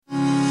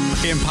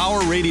Empower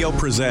Radio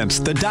presents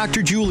The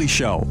Dr. Julie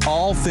Show,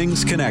 All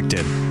Things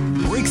Connected.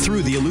 Break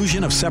through the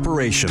illusion of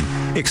separation,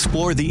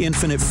 explore the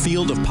infinite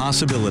field of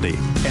possibility,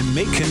 and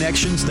make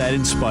connections that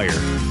inspire.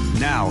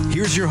 Now,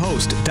 here's your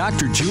host,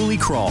 Dr. Julie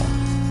Kroll.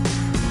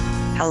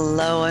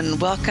 Hello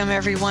and welcome,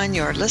 everyone.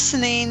 You're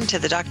listening to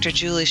The Dr.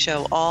 Julie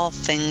Show, All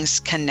Things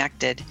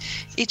Connected.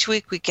 Each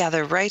week we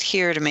gather right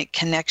here to make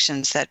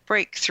connections that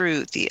break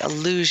through the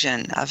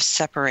illusion of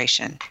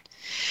separation.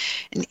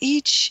 And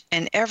each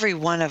and every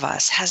one of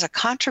us has a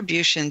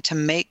contribution to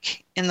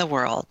make in the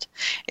world.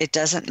 It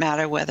doesn't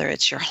matter whether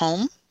it's your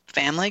home,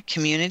 family,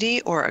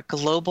 community, or a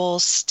global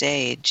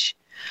stage.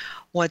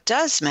 What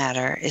does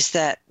matter is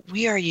that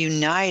we are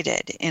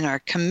united in our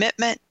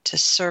commitment to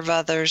serve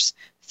others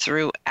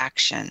through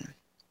action.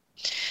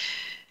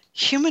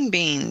 Human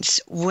beings,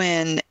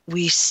 when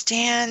we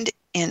stand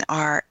in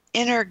our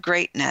inner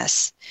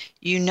greatness,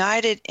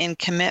 united in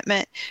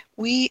commitment,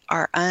 we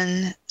are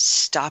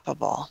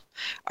unstoppable.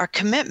 Our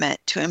commitment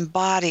to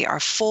embody our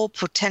full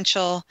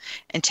potential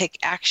and take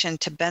action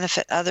to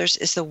benefit others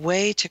is the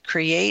way to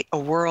create a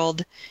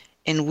world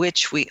in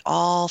which we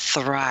all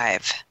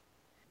thrive.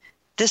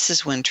 This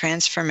is when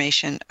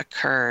transformation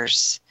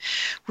occurs.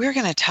 We're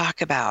going to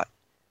talk about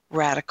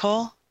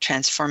radical,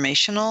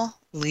 transformational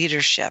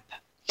leadership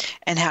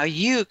and how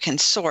you can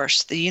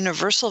source the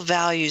universal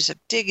values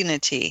of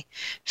dignity,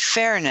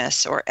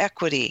 fairness, or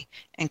equity,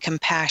 and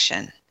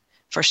compassion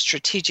for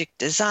strategic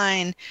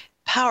design,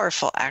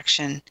 powerful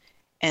action,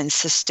 and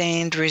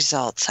sustained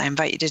results. I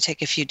invite you to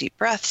take a few deep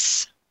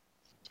breaths.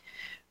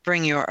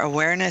 Bring your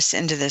awareness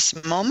into this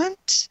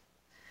moment.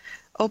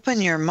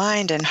 Open your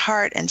mind and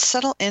heart and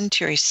settle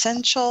into your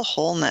essential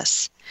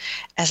wholeness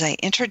as I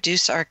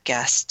introduce our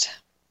guest.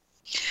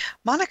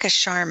 Monica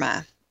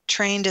Sharma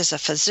trained as a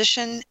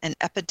physician and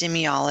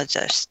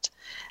epidemiologist.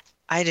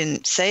 I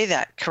didn't say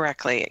that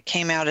correctly. It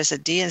came out as a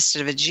D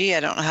instead of a G. I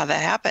don't know how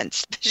that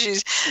happens.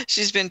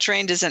 She's been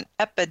trained as an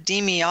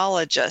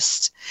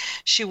epidemiologist.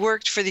 She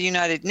worked for the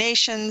United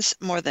Nations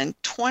more than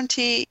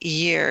 20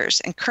 years,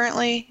 and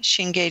currently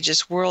she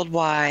engages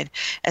worldwide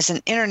as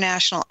an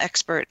international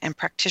expert and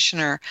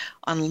practitioner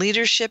on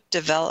leadership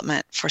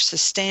development for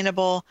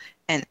sustainable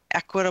and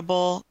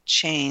equitable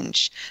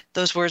change.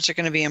 Those words are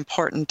going to be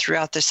important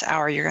throughout this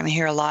hour. You're going to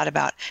hear a lot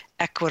about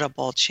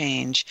equitable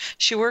change.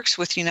 She works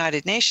with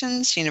United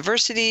Nations,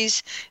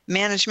 universities,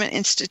 management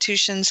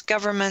institutions,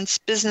 governments,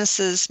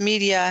 businesses,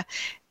 media,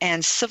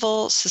 and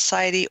civil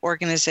society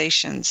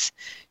organizations.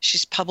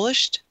 She's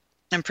published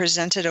and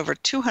presented over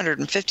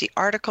 250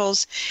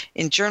 articles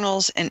in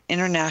journals and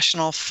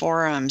international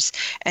forums.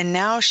 And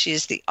now she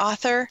is the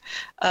author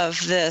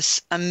of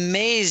this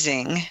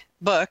amazing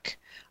book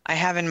I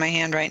have in my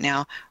hand right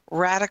now,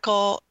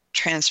 Radical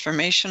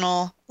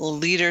Transformational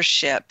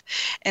Leadership.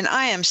 And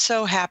I am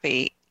so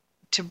happy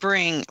to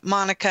bring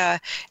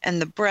Monica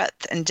and the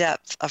breadth and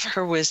depth of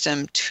her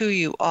wisdom to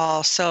you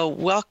all. So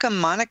welcome,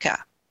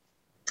 Monica.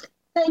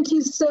 Thank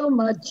you so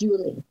much,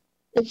 Julie.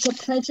 It's a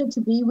pleasure to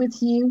be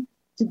with you,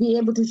 to be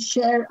able to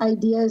share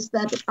ideas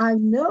that I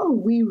know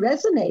we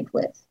resonate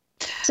with.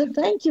 So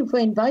thank you for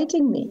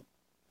inviting me.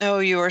 Oh,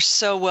 you are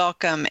so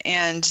welcome.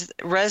 And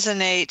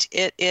resonate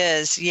it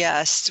is.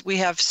 Yes, we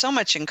have so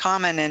much in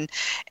common.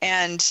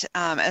 And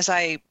as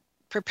I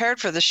prepared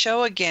for the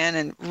show again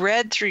and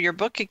read through your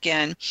book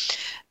again,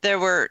 there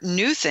were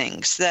new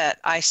things that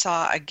I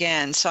saw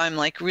again. So I'm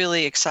like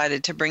really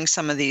excited to bring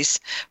some of these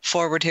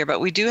forward here.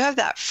 But we do have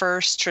that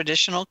first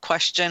traditional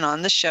question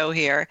on the show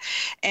here.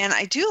 And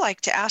I do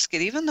like to ask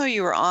it, even though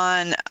you were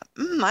on,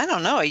 I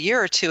don't know, a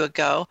year or two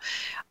ago.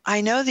 I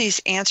know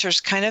these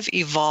answers kind of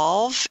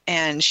evolve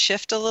and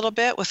shift a little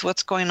bit with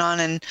what's going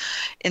on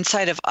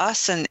inside of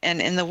us and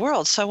in the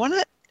world. So I want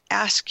to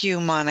ask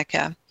you,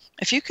 Monica,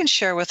 if you can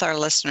share with our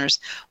listeners,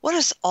 what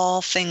does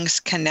all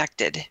things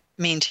connected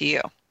mean to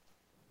you?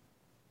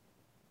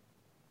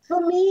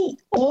 For me,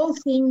 all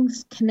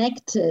things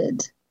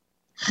connected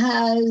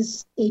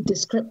has a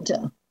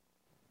descriptor.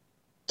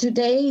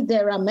 Today,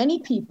 there are many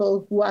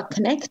people who are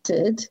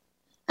connected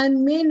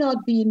and may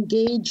not be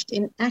engaged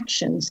in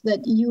actions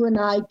that you and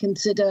I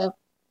consider,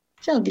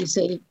 shall we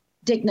say,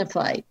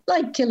 dignified,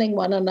 like killing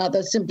one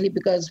another simply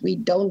because we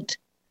don't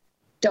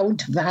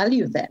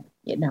value them,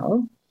 you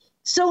know.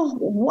 So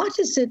what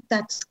is it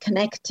that's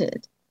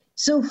connected?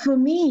 So for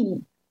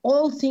me,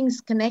 all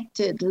things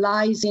connected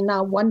lies in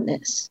our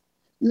oneness,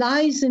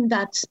 lies in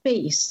that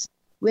space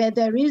where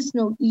there is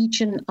no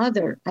each and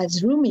other,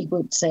 as Rumi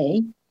would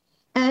say,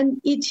 and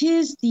it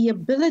is the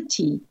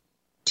ability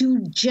to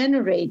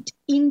generate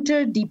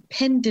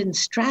interdependent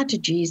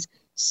strategies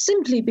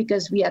simply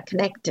because we are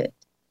connected.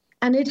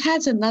 And it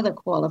has another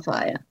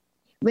qualifier.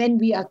 When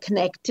we are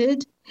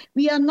connected,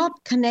 we are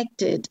not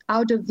connected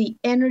out of the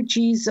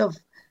energies of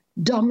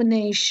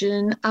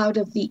domination, out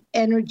of the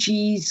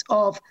energies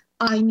of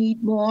I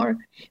need more.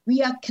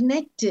 We are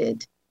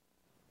connected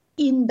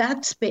in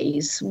that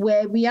space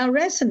where we are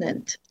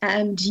resonant.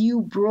 And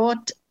you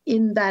brought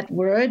in that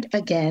word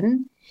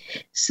again.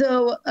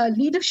 So a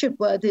leadership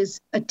word is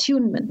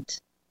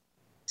attunement.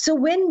 So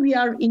when we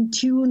are in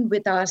tune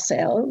with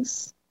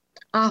ourselves,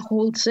 our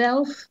whole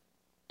self,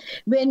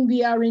 when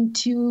we are in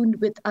tune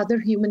with other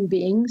human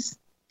beings,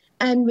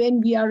 and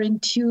when we are in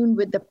tune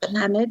with the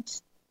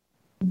planet,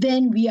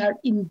 then we are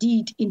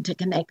indeed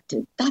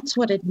interconnected. That's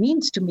what it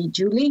means to me,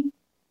 Julie.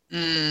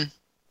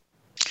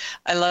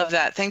 I love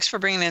that. Thanks for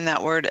bringing in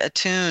that word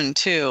attune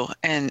too,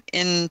 and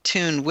in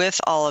tune with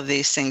all of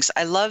these things.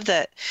 I love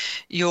that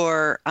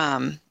your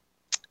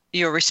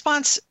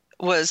response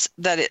was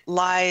that it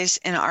lies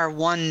in our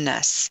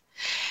oneness.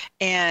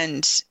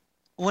 And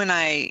when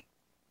I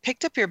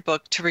picked up your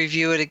book to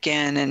review it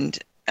again, and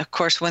of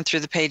course went through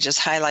the pages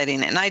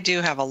highlighting, and I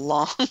do have a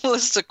long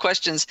list of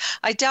questions.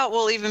 I doubt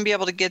we'll even be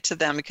able to get to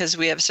them because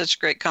we have such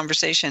great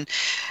conversation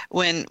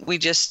when we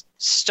just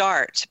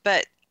start.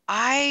 But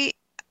I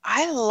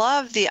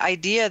love the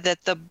idea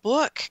that the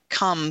book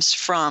comes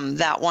from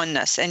that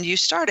oneness. And you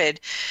started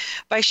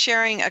by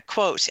sharing a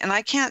quote, and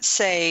I can't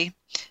say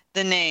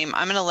the name.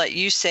 I'm going to let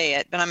you say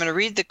it, but I'm going to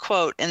read the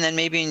quote, and then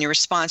maybe in your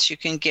response you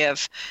can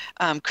give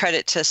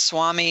credit to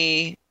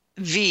Swami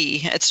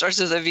V. It starts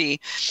with a V.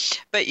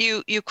 But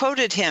you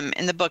quoted him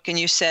in the book, and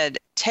you said,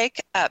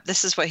 take up,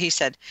 this is what he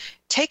said,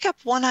 take up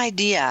one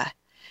idea.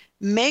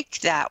 Make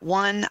that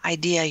one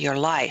idea your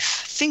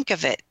life. Think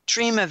of it,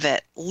 dream of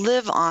it,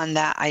 live on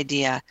that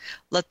idea.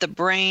 Let the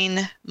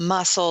brain,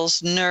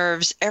 muscles,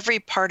 nerves, every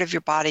part of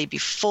your body be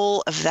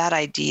full of that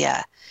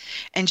idea,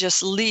 and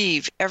just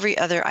leave every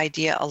other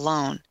idea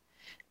alone.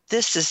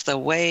 This is the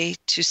way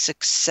to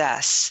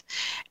success.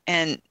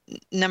 And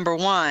number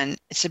one,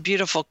 it's a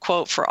beautiful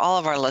quote for all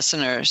of our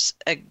listeners,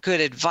 a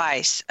good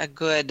advice, a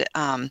good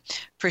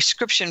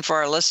prescription for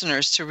our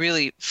listeners to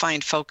really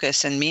find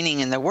focus and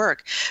meaning in their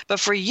work. But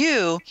for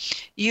you,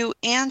 you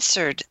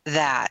answered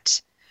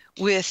that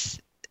with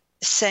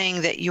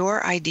saying that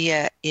your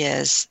idea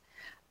is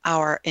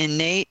our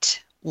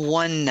innate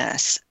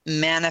oneness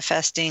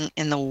manifesting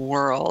in the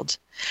world.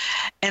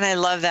 And I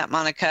love that,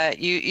 Monica.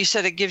 You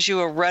said it gives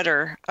you a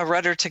rudder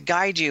to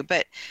guide you,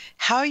 but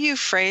how you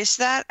phrase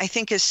that, I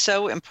think, is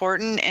so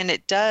important. And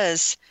it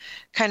does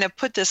kind of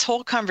put this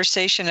whole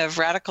conversation of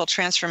radical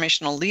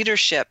transformational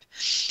leadership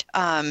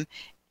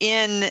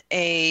in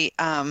a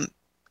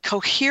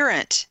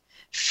coherent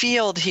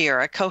field here,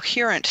 a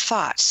coherent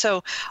thought.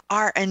 So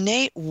our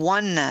innate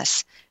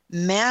oneness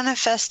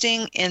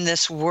manifesting in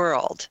this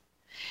world.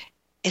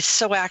 It's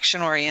so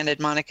action-oriented,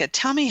 Monica.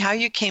 Tell me how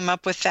you came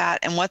up with that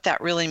and what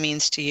that really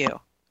means to you.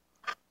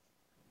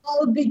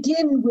 I'll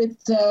begin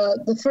with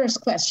the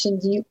first question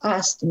you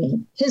asked me.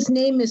 His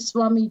name is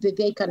Swami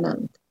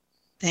Vivekananda.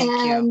 Thank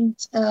you.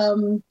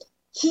 And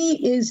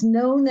he is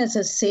known as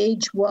a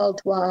sage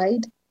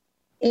worldwide.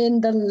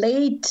 In the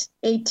late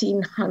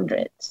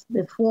 1800s,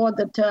 before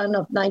the turn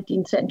of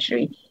 19th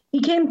century, he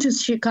came to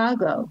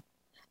Chicago,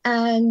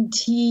 and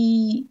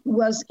he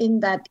was in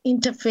that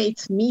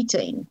interfaith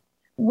meeting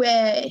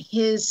where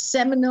his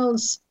seminal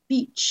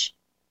speech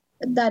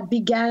that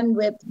began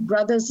with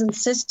 "Brothers and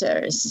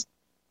sisters,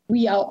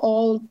 we are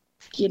all,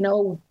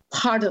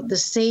 part of the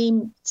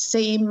same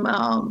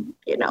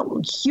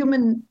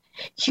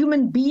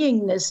human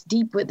beingness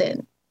deep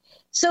within."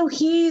 So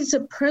he's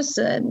a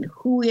person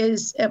who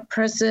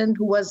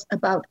was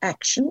about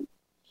action.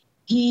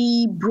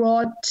 He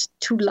brought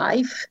to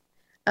life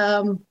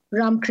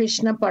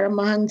Ramakrishna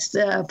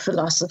Paramahansa's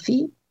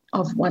philosophy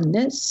of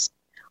oneness,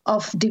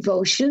 of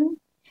devotion.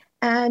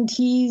 And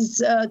he's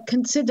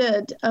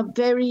considered a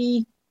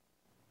very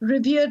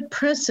revered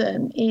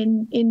person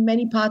in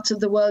many parts of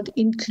the world,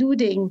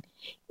 including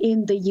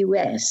in the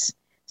US.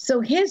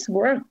 So his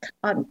work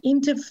on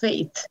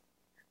interfaith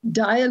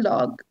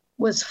dialogue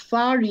was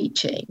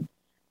far-reaching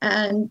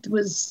and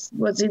was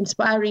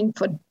inspiring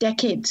for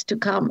decades to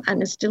come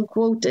and is still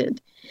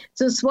quoted.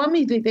 So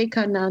Swami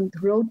Vivekananda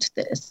wrote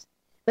this,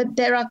 but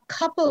there are a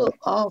couple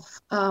of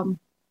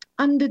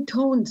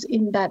undertones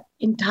in that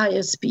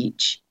entire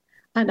speech.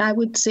 And I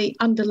would say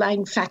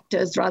underlying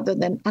factors rather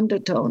than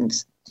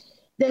undertones.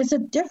 There's a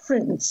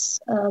difference,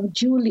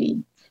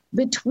 Julie,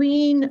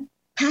 between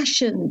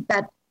passion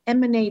that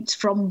emanates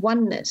from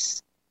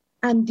oneness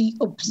and the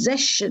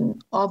obsession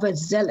of a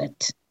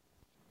zealot.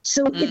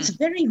 So it's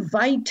very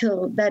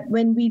vital that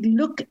when we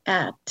look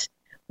at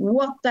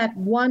what that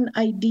one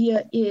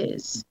idea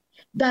is,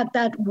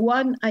 that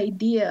one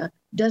idea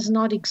does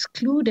not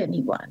exclude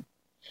anyone.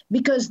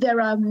 Because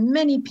there are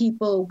many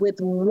people with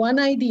one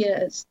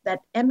ideas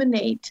that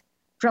emanate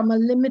from a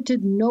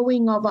limited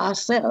knowing of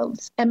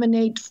ourselves,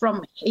 emanate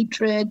from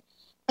hatred,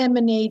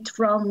 emanate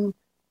from,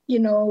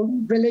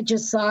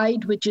 religious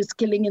side, which is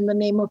killing in the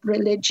name of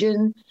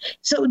religion.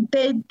 So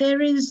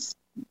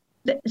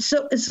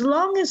so as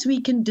long as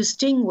we can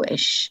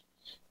distinguish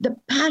the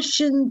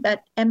passion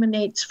that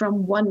emanates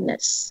from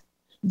oneness,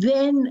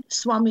 then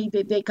Swami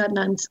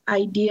Vivekananda's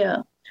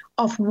idea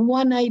of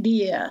one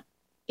idea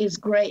is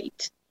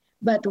great.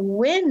 But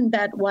when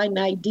that one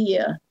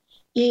idea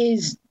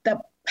is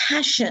the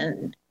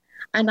passion,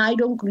 and I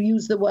don't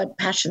use the word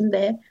passion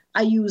there,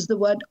 I use the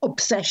word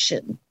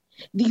obsession.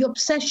 The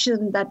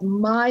obsession that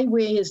my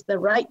way is the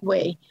right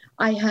way,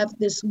 I have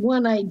this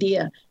one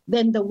idea,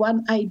 then the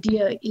one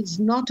idea is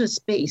not a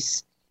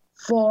space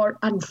for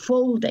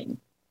unfolding.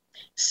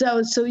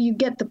 So you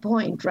get the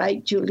point,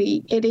 right,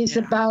 Julie? It is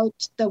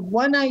about the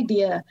one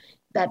idea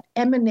that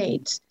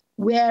emanates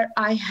where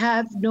I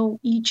have known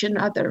each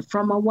another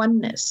from a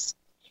oneness.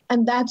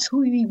 And that's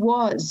who he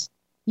was.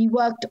 He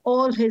worked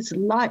all his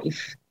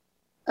life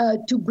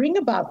to bring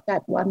about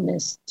that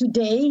oneness.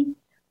 Today,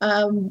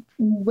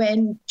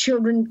 when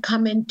children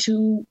come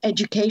into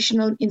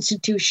educational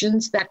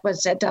institutions that were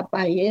set up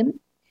by him,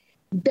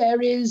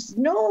 there is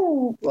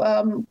no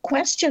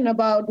question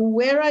about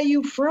where are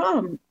you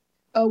from,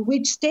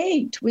 which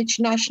state, which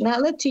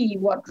nationality,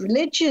 what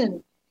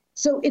religion.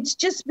 So it's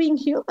just being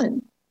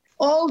human.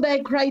 All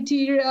their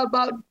criteria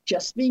about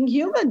just being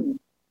human.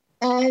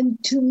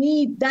 And to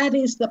me, that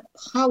is the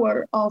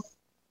power of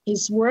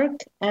his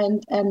work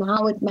and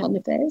how it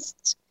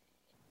manifests.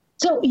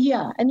 So,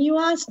 yeah, and you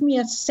asked me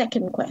a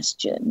second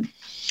question.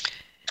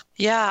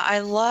 Yeah, I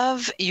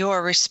love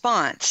your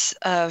response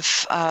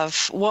of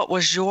what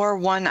was your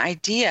one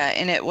idea,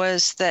 and it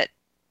was that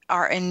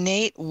our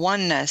innate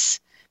oneness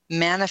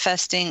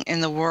manifesting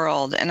in the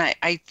world. And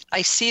I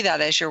see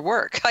that as your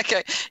work.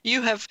 Like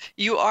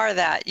you are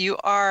that. You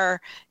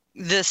are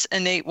this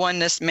innate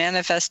oneness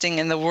manifesting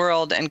in the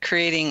world and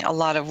creating a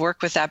lot of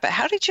work with that. But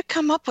how did you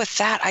come up with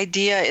that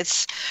idea?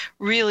 It's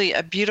really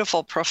a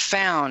beautiful,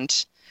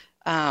 profound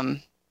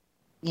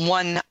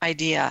one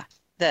idea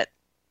that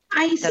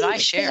I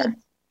share.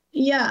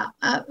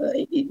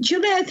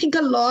 Julie, I think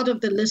a lot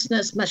of the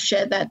listeners must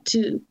share that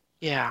too.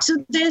 Yeah.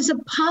 So there's a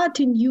part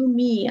in you,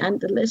 me, and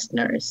the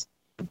listeners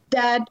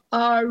that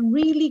are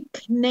really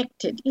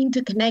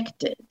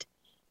interconnected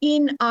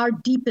in our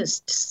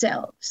deepest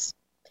selves.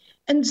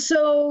 And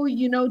so,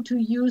 to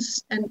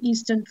use an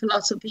Eastern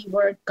philosophy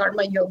word,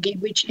 karma yogi,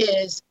 which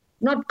is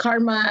not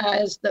karma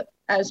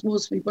as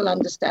most people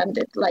understand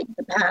it, like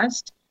the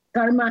past,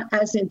 karma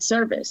as in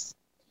service.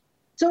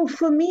 So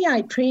for me,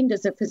 I trained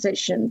as a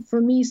physician. For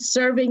me,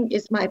 serving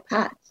is my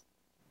path,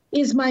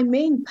 is my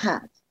main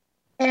path.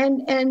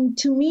 And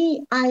to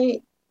me,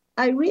 I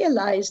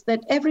realize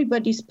that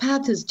everybody's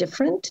path is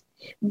different,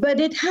 but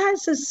it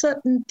has a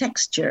certain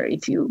texture,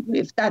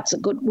 if that's a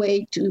good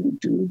way to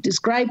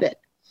describe it.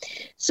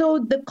 So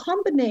the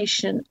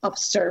combination of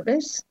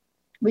service,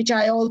 which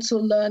I also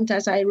learned,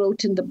 as I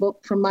wrote in the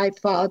book, from my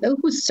father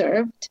who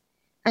served,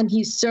 and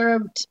he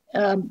served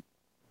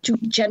to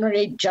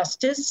generate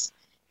justice,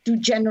 to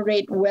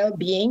generate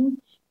well-being,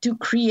 to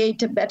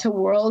create a better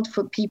world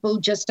for people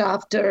just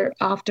after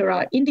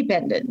our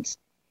independence.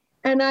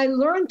 And I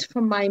learned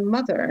from my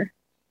mother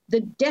the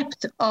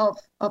depth of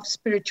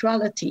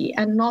spirituality,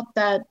 and not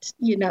that,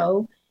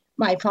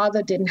 my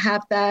father didn't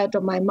have that or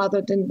my mother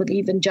didn't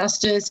believe in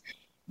justice.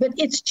 But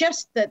it's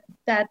just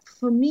that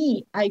for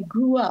me, I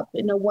grew up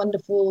in a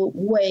wonderful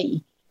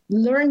way,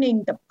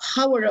 learning the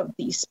power of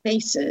these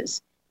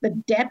spaces, the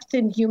depth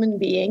in human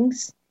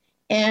beings,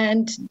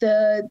 and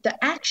the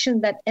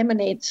action that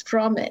emanates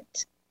from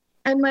it.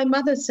 And my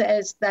mother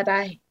says that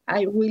I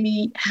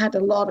really had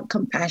a lot of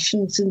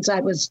compassion since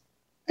I was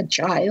a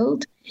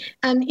child.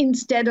 And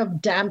instead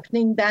of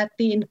dampening that,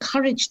 they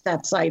encouraged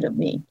that side of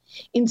me.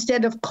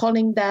 Instead of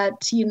calling that,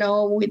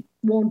 it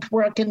won't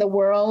work in the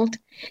world,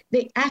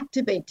 they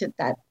activated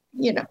that,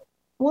 I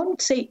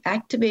won't say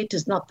activate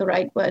is not the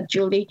right word,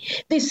 Julie.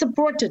 They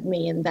supported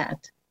me in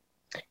that.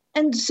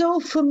 And so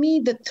for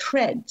me, the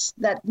threads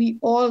that we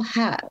all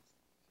have,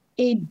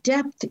 a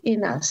depth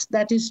in us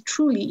that is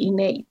truly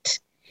innate.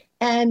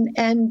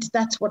 And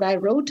that's what I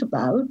wrote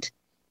about.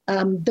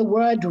 The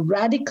word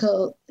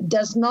radical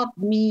does not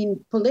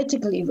mean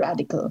politically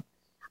radical.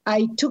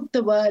 I took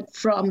the word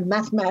from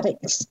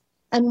mathematics,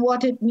 and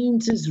what it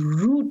means is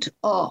root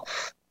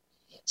of.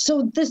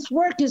 So this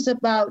work is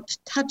about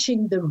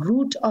touching the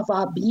root of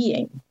our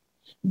being,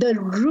 the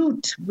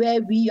root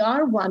where we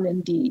are one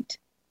indeed,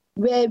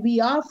 where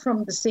we are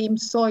from the same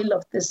soil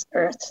of this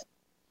earth.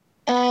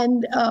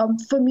 And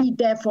for me,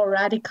 therefore,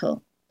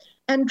 radical.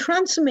 And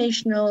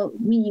transformational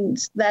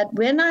means that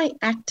when I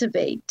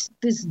activate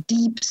this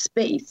deep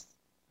space,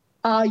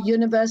 our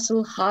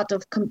universal heart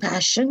of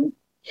compassion,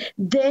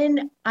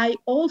 then I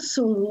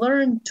also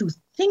learn to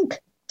think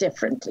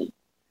differently.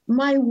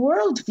 My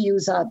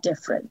worldviews are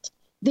different.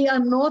 They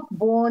are not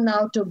born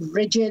out of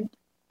rigid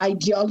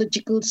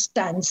ideological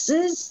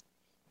stances.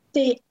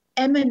 They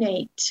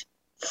emanate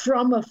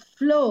from a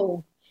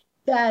flow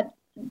that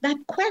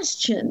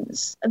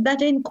questions,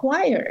 that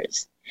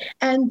inquires,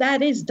 and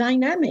that is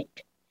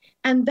dynamic.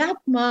 And that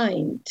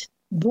mind,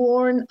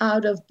 born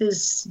out of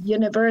this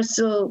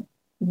universal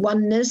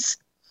oneness,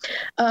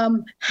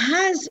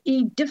 has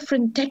a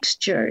different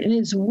texture and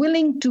is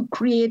willing to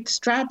create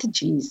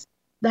strategies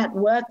that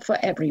work for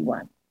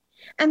everyone.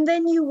 And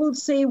then you will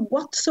say,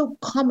 what's so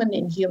common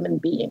in human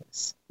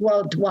beings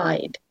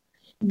worldwide?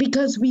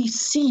 Because we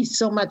see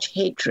so much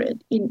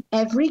hatred in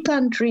every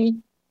country,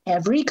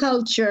 every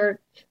culture.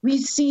 We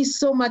see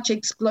so much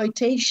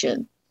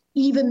exploitation,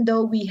 even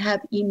though we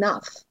have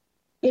enough.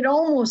 It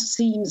almost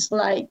seems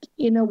like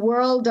in a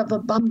world of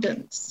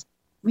abundance,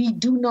 we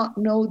do not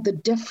know the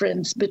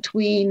difference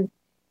between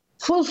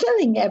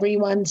fulfilling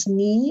everyone's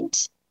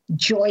needs,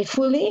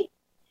 joyfully,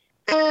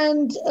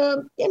 and,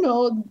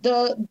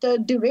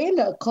 the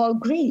derailer called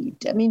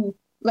greed. I mean,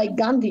 like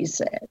Gandhi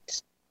said,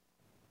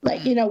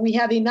 we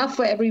have enough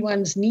for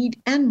everyone's need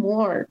and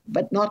more,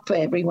 but not for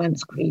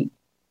everyone's greed.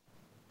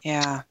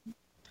 Yeah.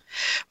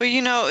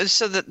 Well,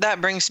 so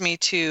that brings me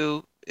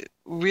to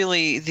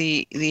really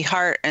the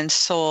heart and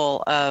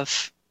soul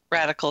of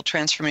radical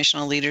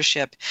transformational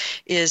leadership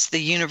is the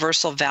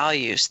universal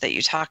values that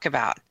you talk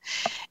about.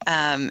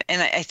 And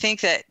I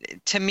think that,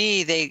 to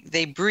me,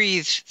 they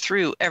breathe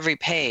through every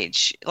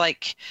page.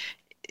 Like,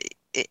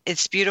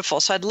 it's beautiful.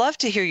 So I'd love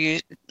to hear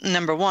you,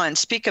 number one,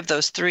 speak of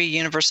those 3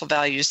 universal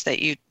values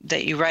that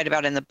you write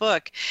about in the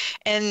book,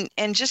 and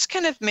just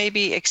kind of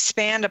maybe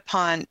expand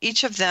upon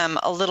each of them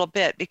a little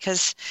bit,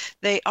 because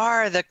they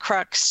are the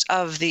crux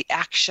of the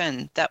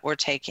action that we're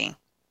taking.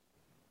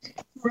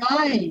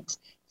 Right.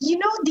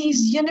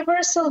 These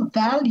universal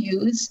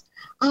values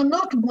are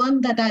not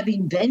one that I've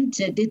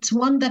invented. It's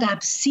one that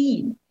I've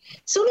seen.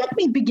 So let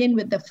me begin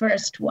with the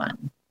first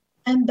one,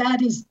 and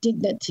that is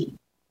dignity.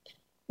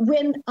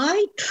 When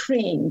I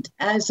trained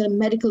as a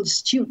medical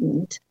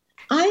student,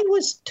 I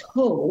was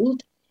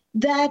told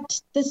that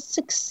the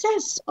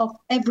success of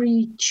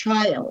every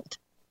child,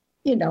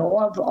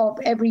 of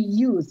every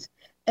youth,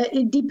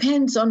 it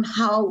depends on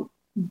how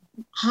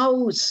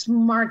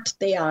smart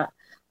they are,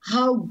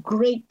 how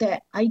great their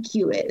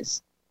IQ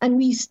is. And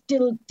we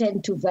still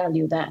tend to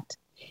value that.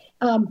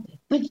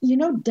 But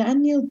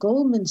Daniel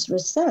Goleman's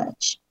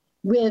research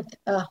with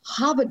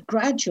Harvard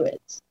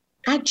graduates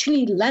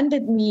actually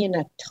landed me in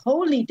a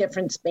totally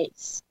different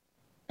space.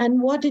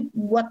 And what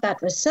that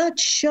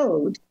research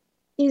showed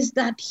is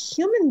that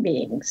human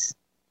beings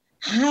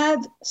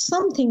have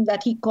something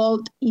that he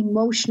called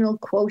emotional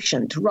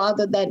quotient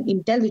rather than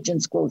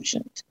intelligence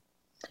quotient.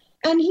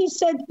 And he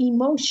said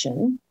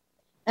emotion,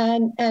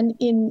 and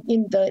in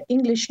the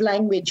English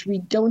language, we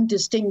don't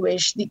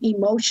distinguish the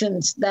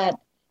emotions that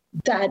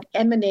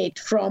emanate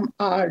from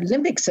our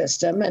limbic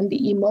system and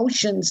the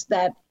emotions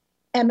that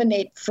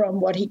emanate from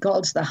what he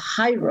calls the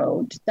high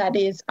road, that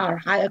is our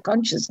higher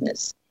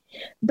consciousness.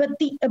 But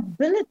the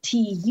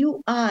ability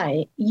you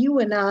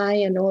and I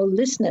and all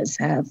listeners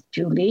have,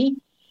 Julie,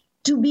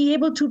 to be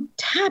able to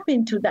tap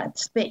into that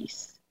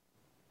space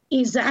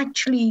is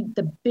actually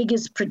the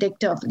biggest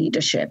predictor of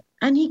leadership.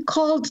 And he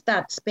called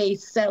that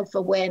space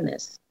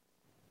self-awareness.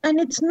 And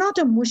it's not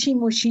a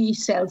mushy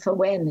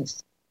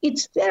self-awareness.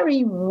 It's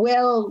very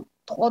well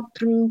thought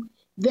through,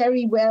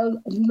 very well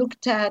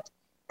looked at,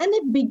 and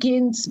it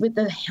begins with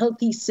a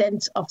healthy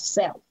sense of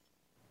self.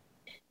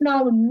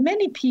 Now,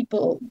 many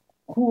people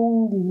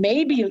who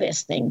may be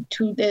listening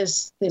to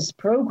this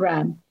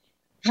program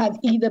have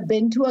either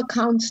been to a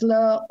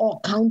counselor or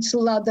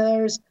counsel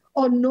others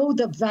or know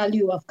the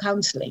value of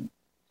counseling.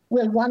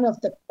 Well, one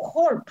of the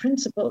core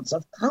principles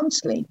of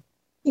counseling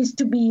is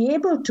to be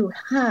able to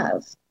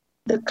have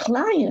the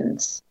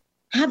clients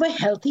have a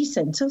healthy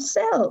sense of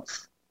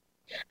self.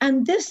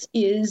 And this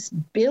is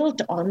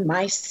built on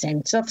my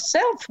sense of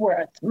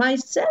self-worth, my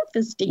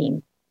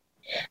self-esteem.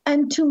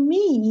 And to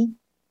me,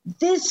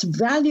 this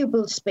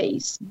valuable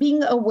space,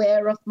 being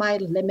aware of my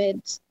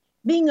limits,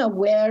 being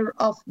aware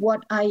of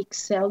what I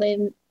excel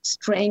in,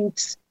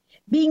 strengths,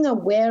 being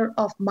aware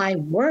of my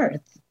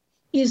worth,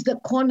 is the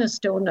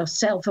cornerstone of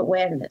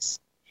self-awareness.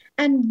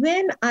 And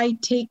when I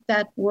take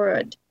that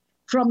word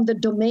from the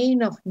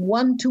domain of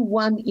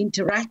one-to-one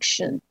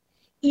interaction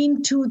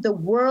into the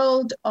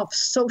world of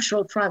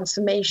social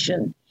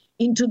transformation,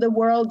 into the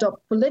world of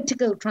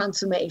political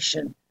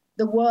transformation,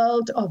 the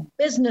world of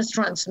business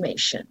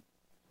transformation,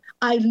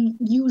 I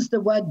use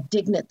the word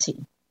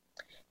dignity.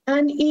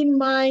 And in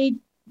my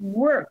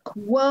work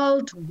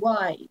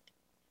worldwide,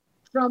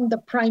 from the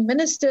Prime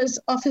Minister's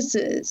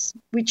offices,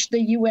 which the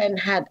UN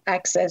had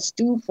access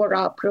to for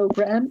our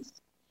programs,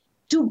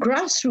 to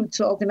grassroots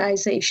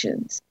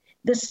organizations,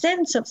 the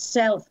sense of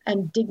self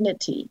and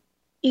dignity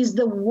is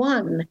the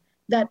one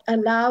that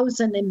allows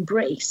an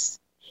embrace.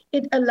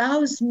 It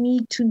allows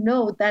me to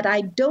know that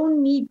I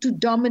don't need to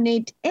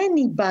dominate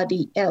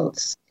anybody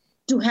else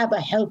to have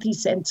a healthy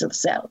sense of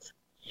self.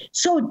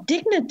 So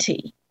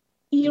dignity,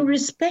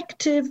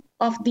 irrespective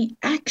of the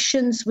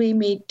actions we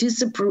may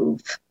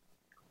disapprove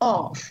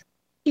of,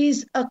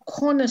 is a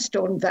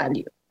cornerstone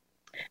value.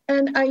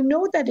 And I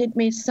know that it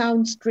may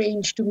sound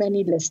strange to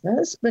many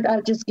listeners, but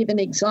I'll just give an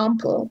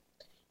example.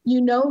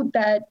 You know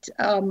that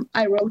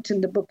I wrote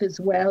in the book as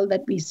well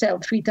that we sell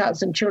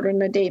 3,000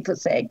 children a day for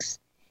sex.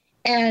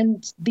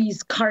 And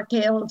these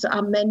cartels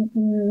are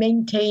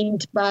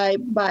maintained by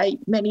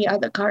many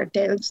other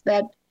cartels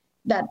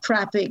that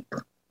traffic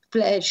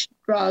flesh,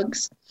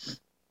 drugs.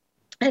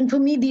 And for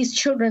me, these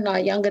children are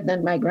younger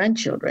than my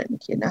grandchildren,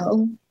 you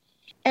know.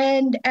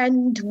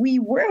 And we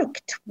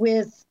worked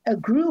with a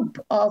group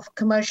of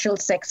commercial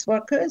sex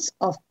workers,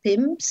 of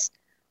pimps,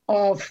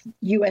 of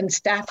UN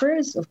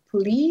staffers, of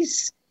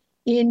police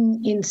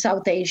in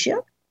South Asia.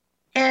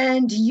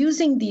 And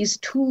using these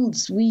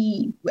tools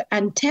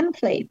and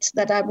templates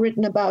that I've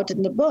written about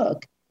in the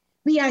book,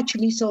 we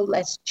actually sold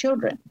less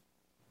children.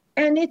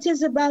 And it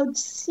is about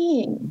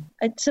seeing.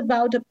 It's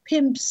about a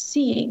him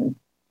seeing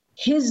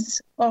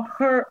his or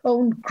her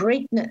own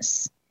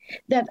greatness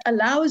that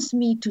allows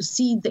me to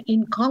see the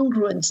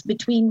incongruence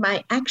between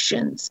my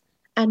actions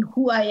and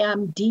who I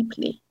am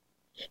deeply.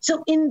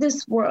 So in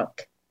this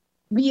work,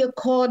 we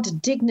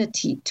accord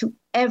dignity to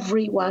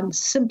everyone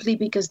simply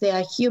because they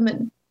are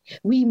human.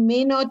 We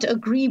may not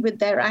agree with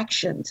their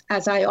actions,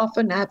 as I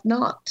often have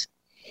not.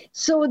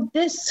 So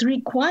this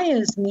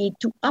requires me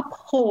to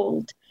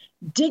uphold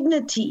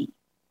dignity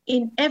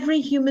in every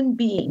human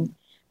being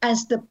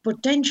as the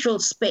potential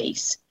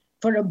space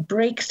for a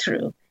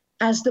breakthrough,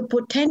 as the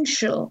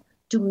potential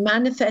to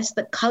manifest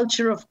the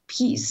culture of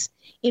peace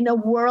in a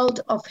world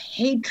of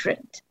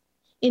hatred,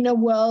 in a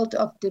world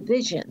of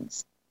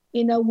divisions,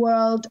 in a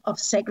world of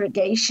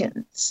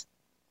segregations.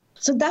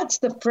 So that's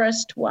the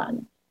first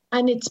one.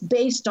 And it's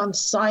based on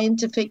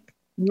scientific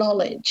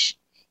knowledge.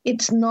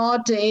 It's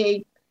not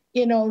a,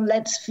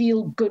 let's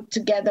feel good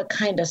together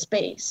kind of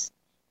space.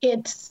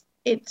 It's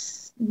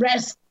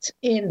rests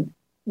in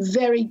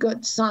very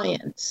good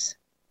science.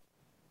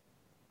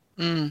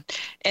 And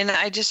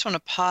I just want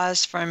to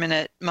pause for a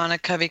minute,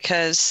 Monica,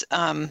 because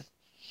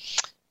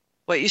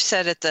what you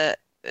said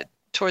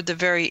toward the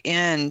very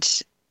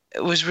end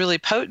was really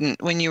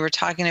potent when you were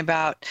talking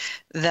about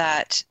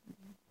that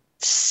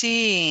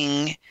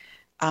seeing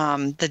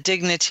the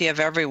dignity of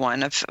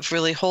everyone, of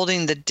really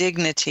holding the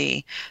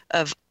dignity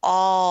of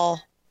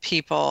all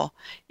people,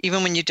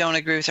 even when you don't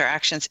agree with their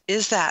actions,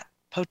 is that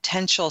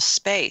potential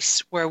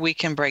space where we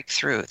can break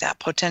through, that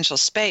potential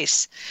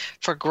space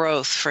for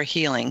growth, for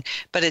healing.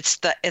 But it's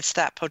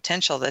that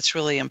potential that's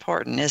really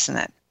important, isn't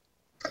it?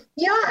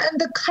 Yeah,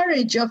 and the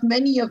courage of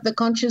many of the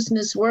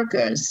consciousness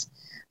workers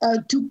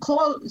to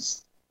call,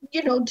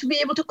 to be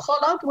able to call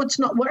out what's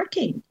not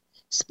working,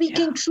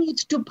 speaking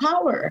truth to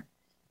power.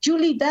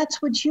 Julie,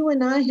 that's what you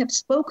and I have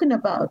spoken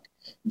about.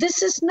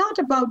 This is not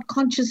about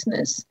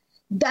consciousness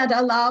that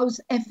allows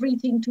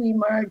everything to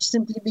emerge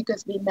simply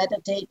because we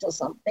meditate or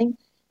something.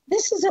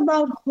 This is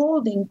about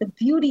holding the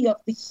beauty of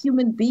the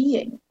human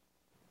being,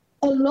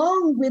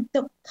 along with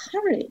the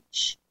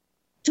courage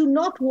to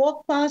not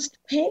walk past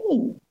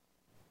pain,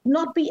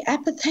 not be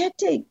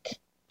apathetic,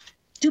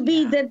 to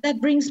be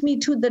that brings me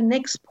to the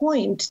next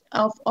point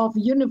of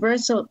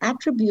universal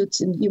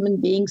attributes in human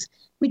beings,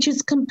 which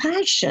is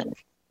compassion.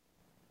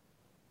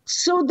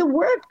 So the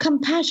word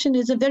compassion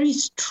is a very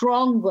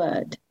strong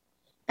word.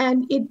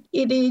 And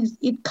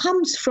it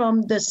comes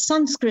from the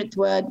Sanskrit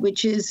word,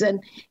 which is an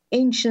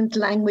ancient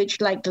language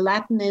like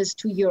Latin is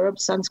to Europe,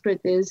 Sanskrit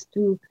is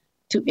to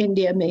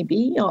India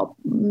maybe, or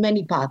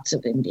many parts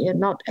of India,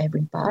 not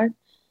every part.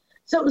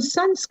 So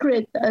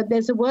Sanskrit,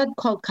 there's a word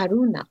called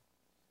karuna.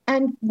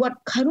 And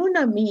what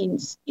karuna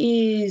means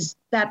is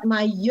that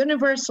my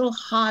universal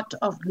heart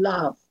of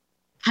love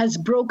has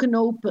broken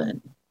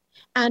open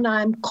and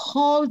I'm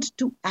called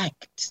to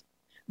act,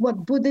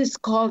 what Buddhists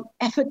call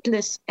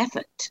effortless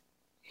effort.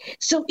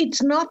 So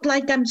it's not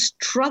like I'm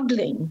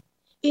struggling.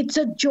 It's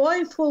a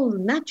joyful,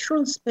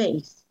 natural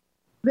space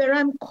where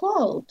I'm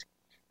called.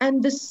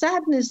 And the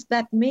sadness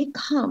that may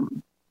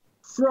come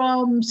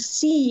from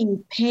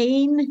seeing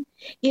pain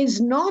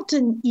is not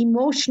an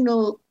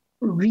emotional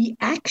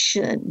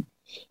reaction.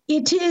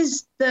 It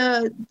is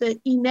the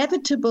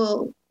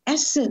inevitable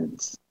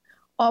essence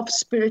of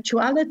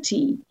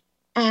spirituality.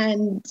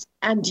 And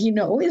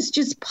it's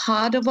just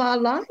part of our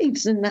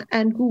lives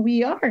and who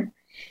we are.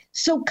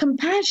 So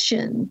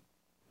compassion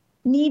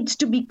needs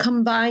to be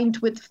combined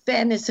with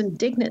fairness and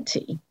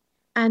dignity.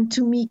 And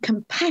to me,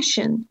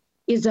 compassion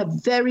is a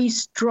very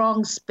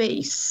strong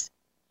space.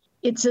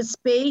 It's a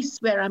space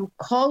where I'm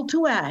called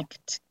to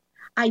act.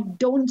 I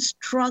don't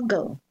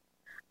struggle.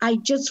 I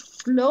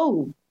just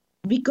flow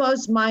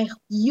because my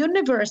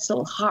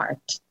universal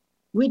heart,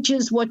 which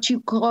is what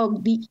you call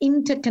the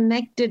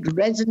interconnected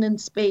resonant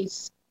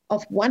space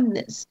of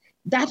oneness,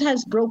 that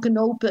has broken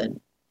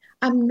open.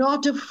 I'm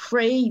not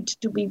afraid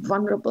to be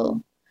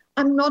vulnerable.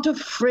 I'm not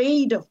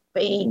afraid of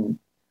pain.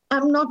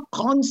 I'm not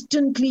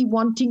constantly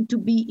wanting to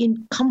be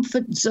in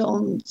comfort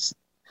zones.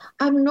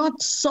 I'm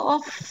not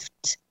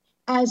soft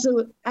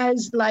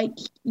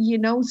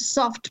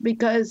soft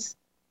because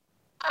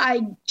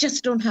I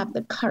just don't have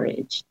the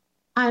courage.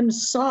 I'm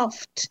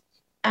soft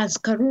as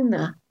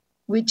karuna,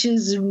 which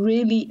is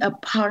really a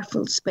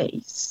powerful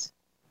space.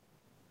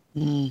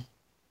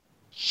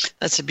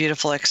 That's a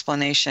beautiful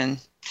explanation.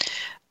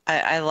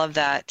 I love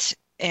that.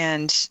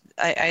 And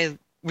I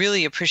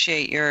really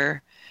appreciate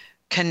your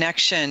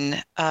connection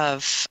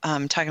of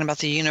talking about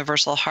the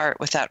universal heart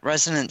with that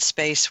resonant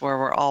space where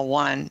we're all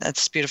one.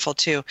 That's beautiful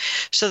too.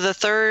 So the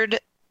third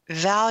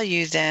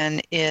value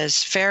then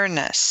is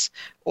fairness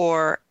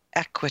or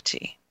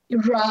equity.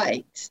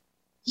 Right.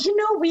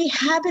 We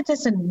have it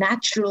as a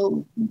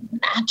natural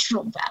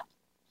value.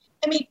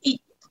 I mean,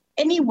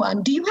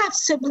 anyone, do you have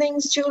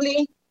siblings,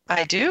 Julie?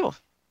 I do.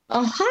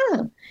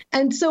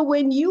 And so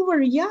when you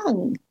were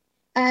young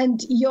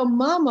and your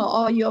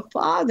mama or your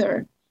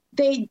father,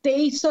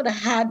 they sort of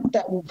had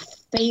that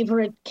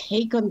favorite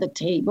cake on the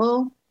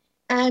table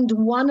and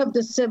one of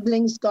the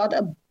siblings got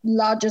a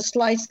larger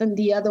slice than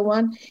the other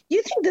one,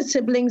 you think the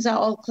siblings are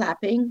all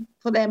clapping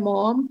for their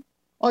mom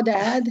or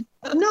dad?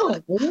 No.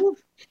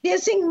 They're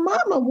saying,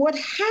 Mama, what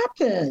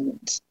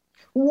happened?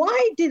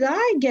 Why did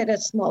I get a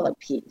smaller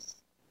piece?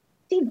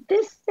 See,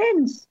 this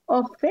sense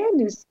of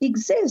fairness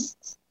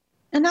exists.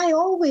 And I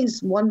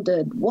always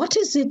wondered, what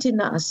is it in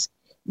us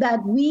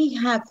that we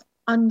have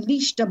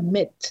unleashed a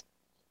myth,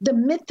 the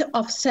myth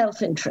of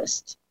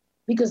self-interest?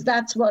 Because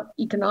that's what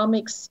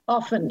economics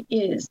often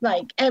is.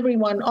 Like,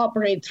 everyone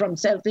operates from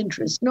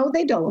self-interest. No,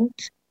 they don't.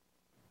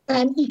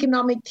 And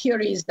economic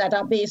theories that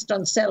are based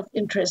on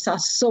self-interest are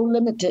so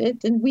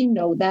limited, and we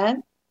know that.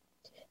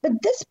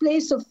 But this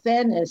place of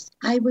fairness,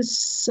 I was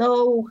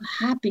so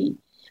happy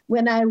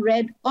when I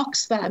read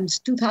Oxfam's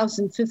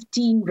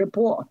 2015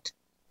 report.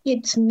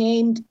 It's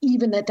named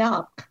Even It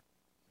Up.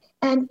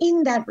 And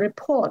in that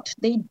report,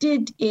 they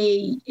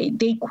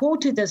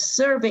quoted a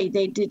survey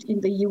they did in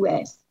the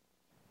US.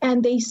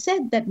 And they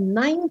said that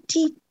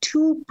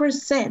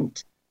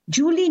 92%,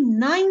 Julie,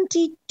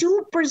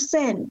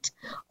 92%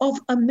 of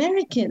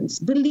Americans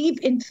believe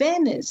in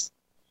fairness.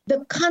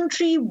 The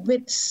country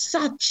with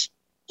such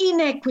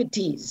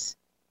inequities,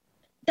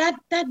 that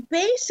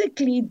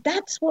basically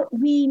that's what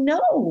we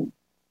know.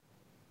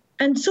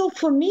 And so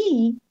for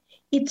me,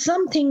 it's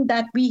something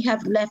that we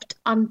have left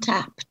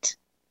untapped.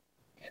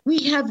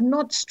 We have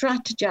not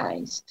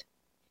strategized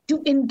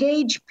to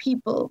engage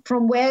people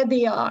from where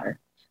they are.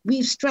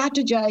 We've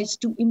strategized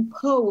to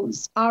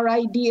impose our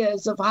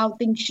ideas of how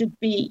things should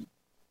be.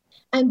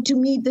 And to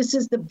me, this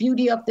is the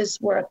beauty of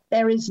this work.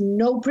 There is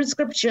no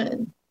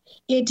prescription.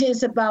 It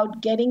is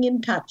about getting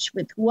in touch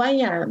with who I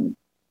am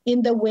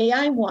in the way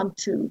I want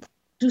to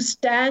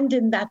stand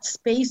in that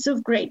space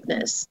of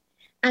greatness,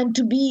 and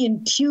to be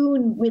in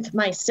tune with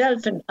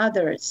myself and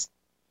others,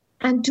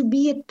 and to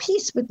be at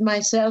peace with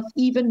myself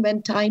even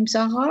when times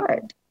are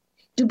hard,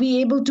 to be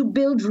able to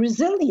build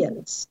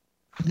resilience.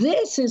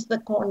 This is the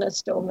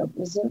cornerstone of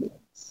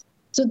resilience.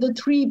 So the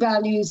three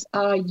values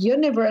are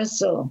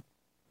universal: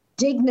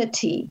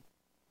 dignity,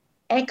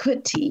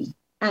 equity,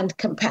 and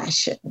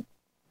compassion.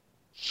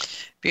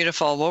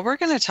 Beautiful. Well, we're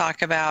going to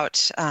talk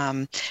about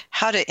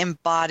how to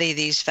embody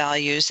these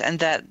values, and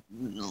that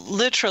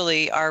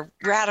literally our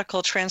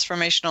radical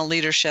transformational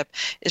leadership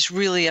is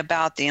really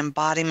about the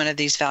embodiment of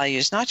these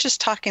values, not just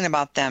talking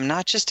about them,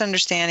 not just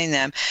understanding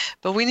them,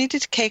 but we need to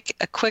take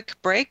a quick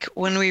break.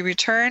 When we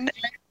return,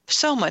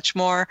 so much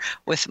more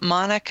with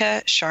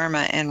Monica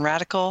Sharma and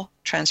Radical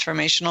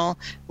Transformational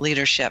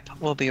Leadership.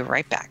 We'll be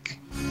right back.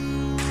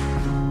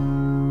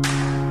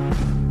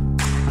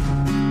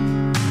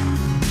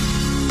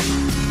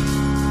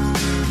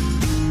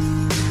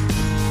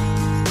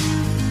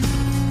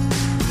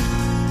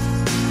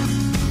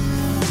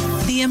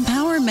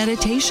 Empower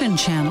Meditation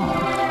Channel.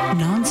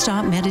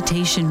 Non-stop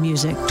meditation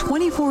music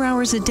 24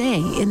 hours a day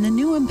in the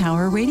new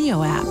Empower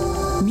Radio app.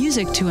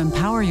 Music to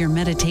empower your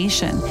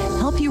meditation,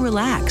 help you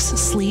relax,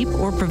 sleep,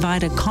 or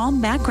provide a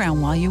calm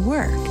background while you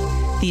work.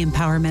 The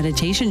Empower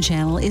Meditation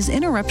Channel is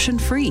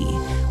interruption-free.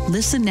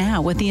 Listen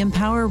now with the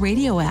Empower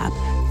Radio app,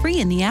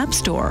 free in the App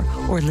Store,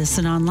 or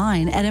listen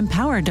online at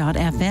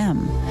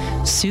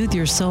empower.fm. Soothe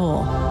your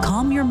soul,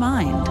 calm your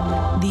mind.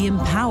 The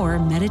Empower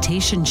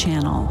Meditation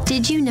Channel.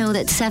 Did you know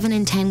that 7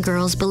 in 10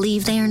 girls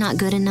believe they are not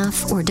good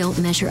enough or don't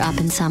measure up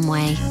in some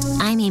way?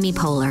 I'm Amy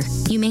Poehler.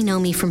 You may know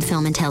me from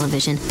film and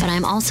television, but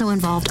I'm also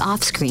involved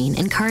off-screen,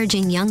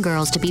 encouraging young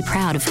girls to be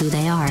proud of who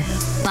they are.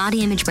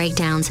 Body image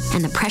breakdowns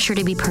and the pressure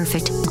to be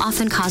perfect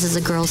often causes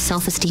a girl's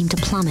self-esteem to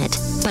plummet.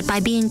 But by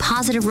being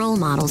positive role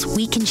models,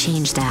 we can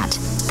change that.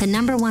 The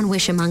number one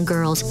wish among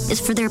girls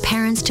is for their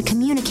parents to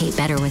communicate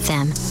better with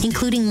them,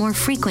 including more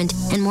frequent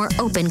and more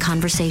open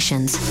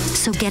conversations.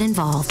 So get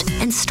involved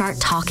and start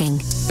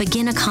talking.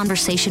 Begin a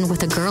conversation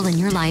with a girl in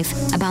your life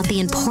about the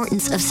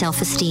importance of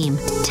self-esteem.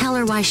 Tell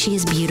her why she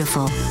is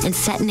beautiful and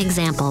set an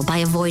example by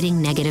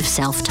avoiding negative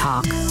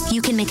self-talk.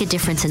 You can make a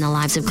difference in the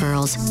lives of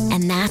girls,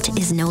 and that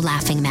is no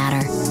laughing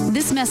matter.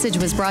 This message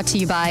was brought to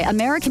you by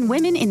American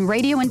Women in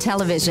Radio and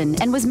Television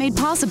and was made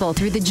possible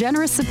through the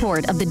generous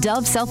support of the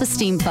Dove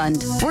Self-Esteem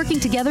Fund, working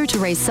together to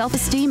raise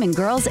self-esteem in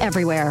girls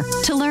everywhere.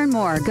 To learn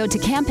more, go to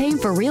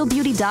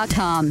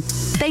campaignforrealbeauty.com.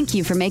 Thank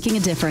you for making a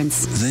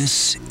difference.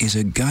 This is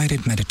a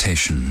guided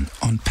meditation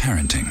on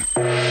parenting.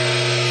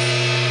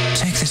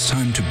 Take this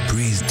time to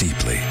breathe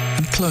deeply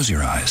and close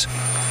your eyes.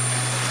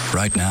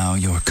 Right now,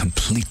 you're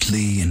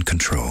completely in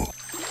control.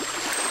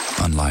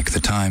 Unlike the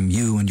time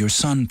you and your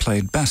son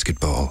played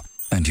basketball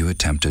and you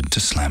attempted to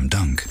slam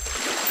dunk.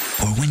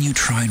 Or when you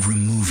tried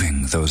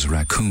removing those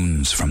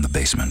raccoons from the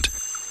basement.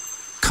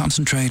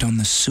 Concentrate on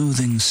the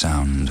soothing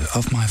sound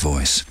of my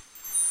voice.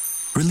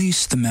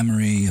 Release the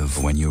memory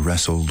of when you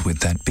wrestled with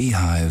that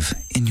beehive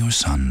in your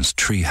son's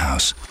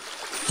treehouse.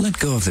 Let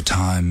go of the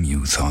time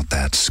you thought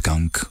that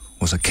skunk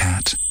was a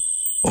cat,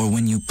 or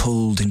when you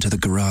pulled into the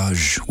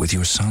garage with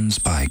your son's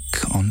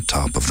bike on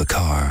top of the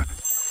car.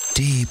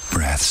 Deep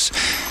breaths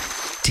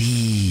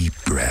deep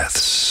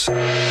breaths.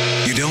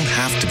 You don't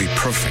have to be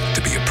perfect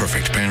to be a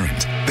perfect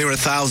parent. There are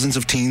thousands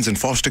of teens in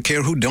foster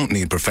care who don't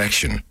need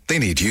perfection. They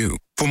need you.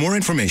 For more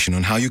information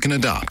on how you can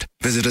adopt,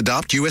 visit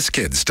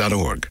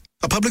adoptuskids.org.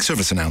 A public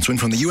service announcement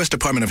from the U.S.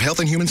 Department of Health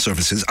and Human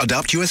Services,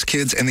 Adopt U.S.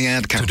 Kids, and the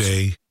Ad Council.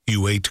 Today,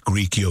 you ate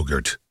Greek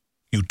yogurt.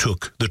 You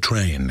took the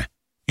train.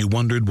 You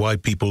wondered why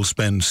people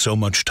spend so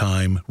much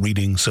time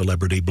reading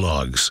celebrity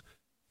blogs.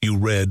 You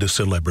read a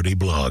celebrity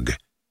blog.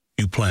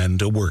 You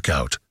planned a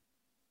workout.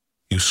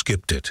 You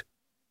skipped it.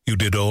 You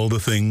did all the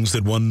things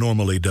that one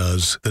normally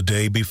does the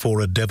day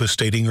before a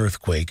devastating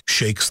earthquake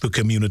shakes the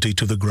community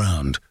to the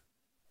ground.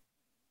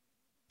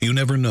 You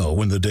never know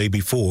when the day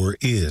before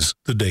is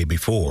the day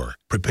before.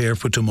 Prepare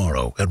for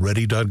tomorrow at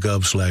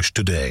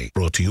ready.gov/today.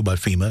 Brought to you by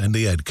FEMA and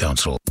the Ad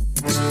Council.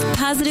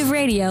 Positive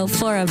radio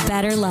for a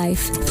better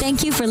life.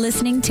 Thank you for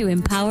listening to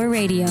Empower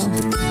Radio.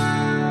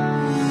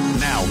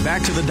 Now,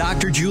 back to the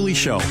Dr. Julie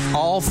Show.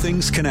 All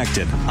things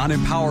connected on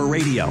Empower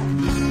Radio.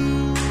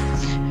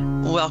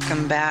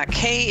 Welcome back.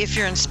 Hey, if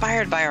you're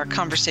inspired by our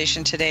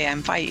conversation today, I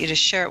invite you to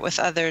share it with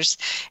others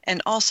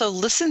and also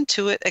listen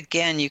to it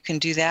again. You can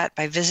do that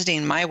by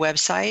visiting my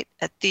website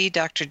at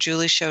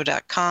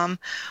thedrjulieshow.com,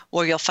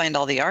 where you'll find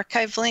all the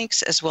archive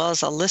links as well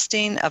as a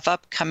listing of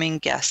upcoming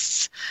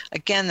guests.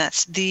 Again,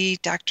 that's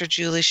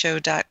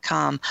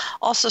thedrjulieshow.com.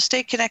 Also,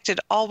 stay connected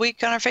all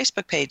week on our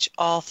Facebook page,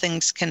 All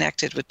Things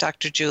Connected with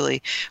Dr.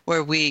 Julie,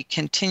 where we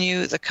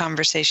continue the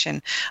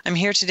conversation. I'm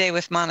here today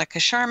with Monica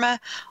Sharma,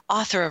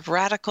 author of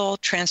Radical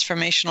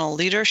Transformational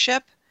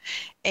Leadership,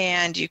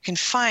 and you can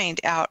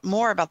find out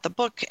more about the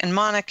book and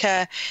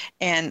Monica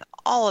and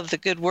all of the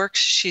good work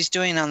she's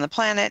doing on the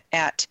planet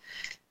at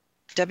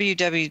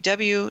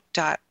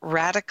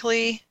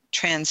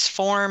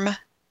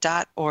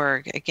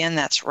www.radicallytransform.org. Again,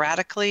 that's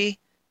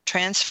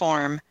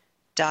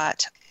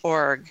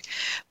radicallytransform.org.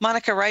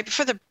 Monica, right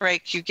before the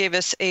break, you gave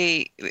us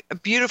a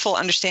beautiful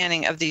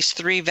understanding of these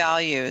three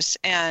values.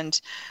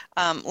 And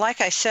like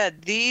I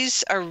said,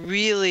 these are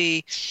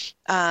really,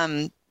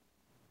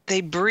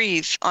 they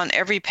breathe on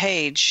every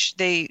page.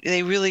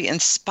 They really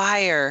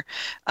inspire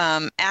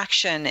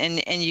action,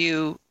 and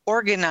you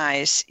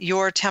organize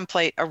your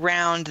template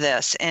around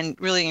this and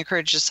really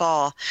encourage us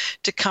all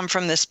to come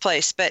from this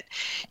place. But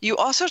you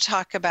also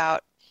talk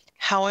about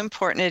how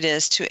important it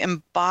is to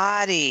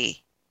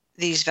embody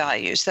these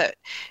values, that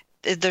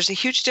there's a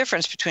huge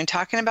difference between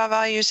talking about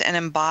values and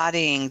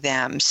embodying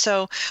them.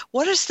 So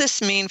what does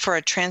this mean for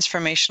a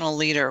transformational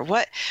leader?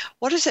 What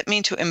does it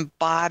mean to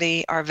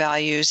embody our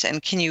values?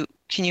 And can you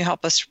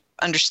help us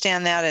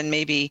understand that and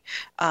maybe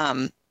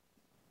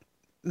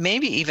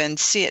even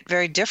see it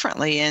very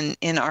differently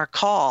in our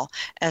call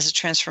as a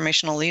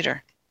transformational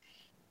leader?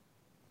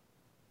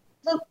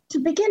 So to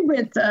begin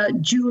with,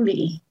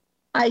 Julie,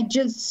 I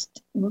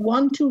just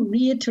want to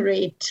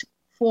reiterate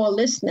for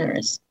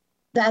listeners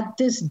that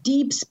this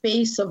deep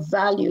space of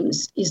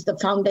values is the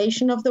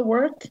foundation of the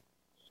work,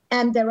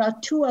 and there are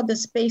two other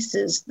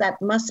spaces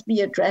that must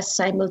be addressed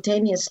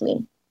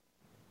simultaneously.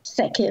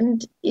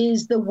 Second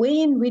is the way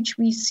in which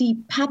we see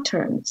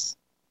patterns,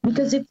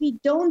 because if we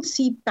don't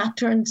see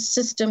patterns,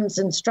 systems,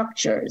 and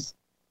structures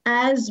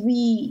as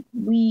we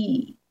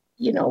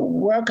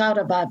work out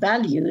of our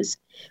values,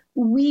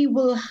 we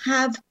will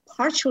have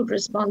partial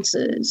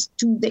responses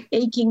to the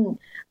aching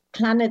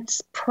planet's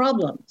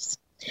problems.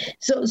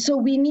 So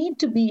we need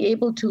to be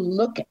able to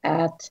look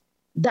at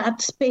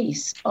that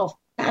space of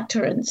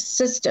patterns,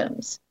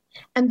 systems.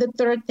 And the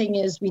third thing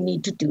is we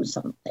need to do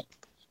something.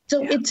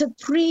 So it's a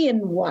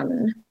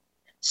 3-in-1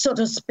 sort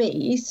of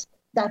space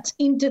that's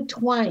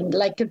intertwined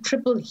like a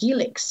triple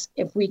helix,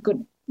 if we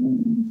could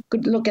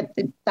look at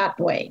it that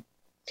way.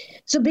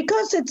 So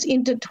because it's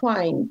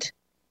intertwined,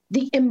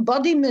 the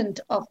embodiment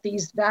of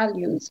these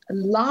values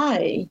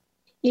lie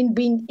in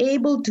being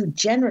able to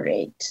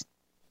generate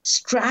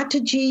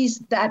strategies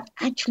that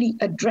actually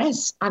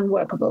address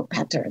unworkable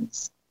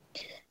patterns.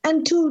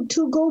 And to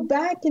go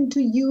back and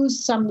to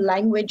use some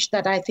language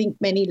that I think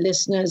many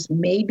listeners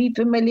may be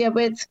familiar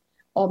with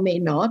or may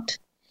not.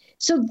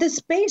 So the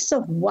space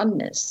of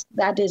oneness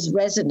that is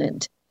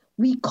resonant,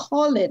 we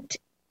call it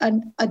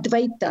an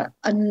Advaita,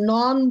 a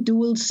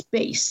non-dual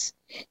space.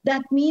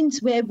 That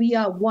means where we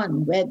are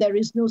one, where there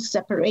is no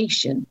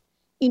separation.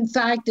 In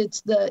fact,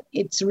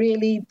 it's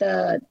really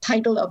the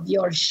title of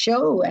your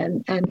show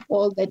and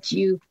all that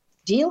you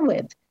deal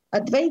with,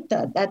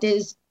 Advaita, that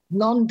is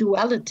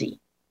non-duality.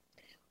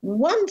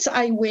 Once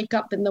I wake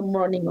up in the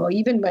morning, or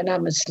even when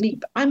I'm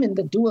asleep, I'm in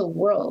the dual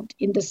world,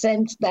 in the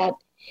sense that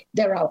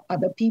there are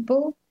other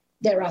people,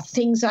 there are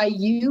things I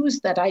use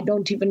that I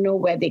don't even know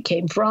where they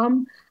came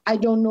from. I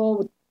don't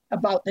know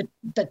about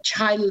the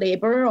child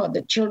labor or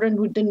the children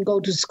who didn't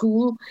go to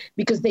school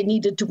because they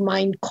needed to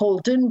mine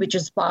coltan, which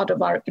is part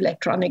of our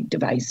electronic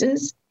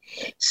devices.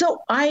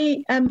 So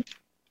I am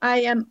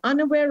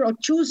unaware, or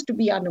choose to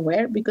be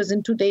unaware, because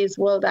in today's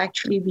world,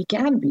 actually, we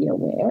can be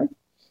aware.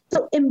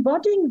 So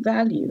embodying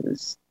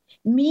values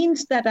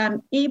means that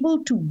I'm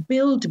able to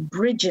build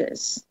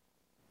bridges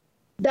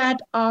that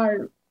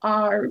are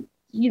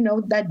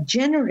that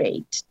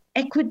generate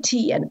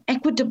equity, an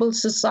equitable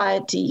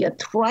society, a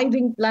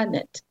thriving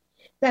planet,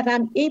 that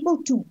I'm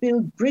able to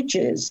build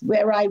bridges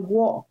where I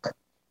walk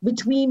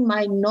between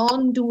my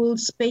non-dual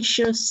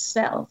spacious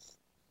self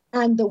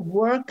and the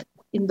work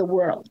in the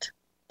world.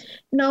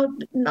 Now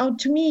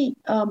to me,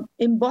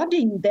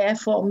 embodying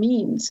therefore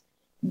means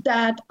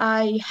that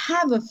I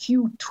have a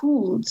few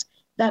tools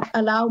that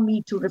allow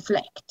me to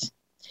reflect.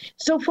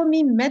 So for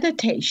me,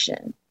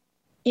 meditation,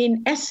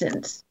 in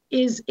essence,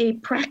 is a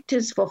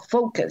practice for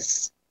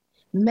focus.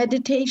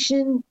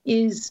 Meditation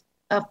is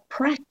a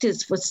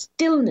practice for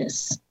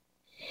stillness.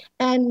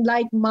 And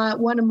like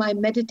one of my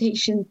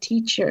meditation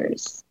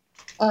teachers,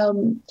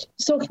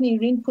 Sokhni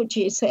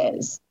Rinpoche,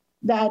 says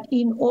that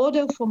in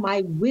order for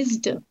my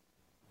wisdom,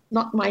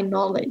 not my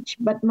knowledge,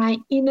 but my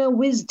inner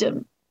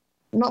wisdom,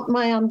 not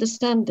my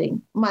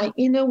understanding, my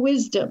inner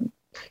wisdom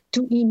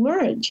to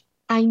emerge,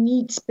 I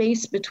need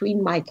space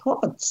between my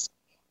thoughts.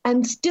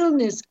 And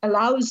stillness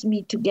allows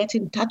me to get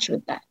in touch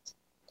with that.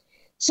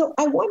 So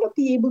I want to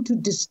be able to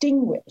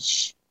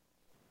distinguish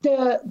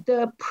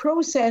the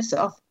process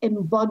of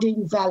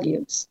embodying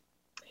values.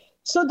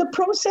 So the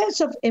process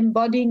of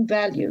embodying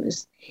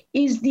values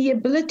is the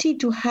ability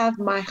to have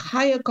my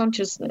higher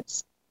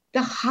consciousness,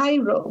 the high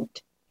road,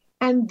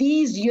 and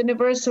these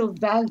universal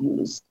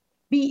values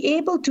be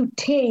able to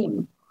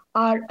tame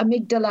our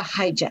amygdala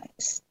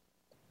hijacks.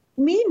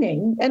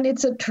 Meaning, and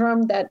it's a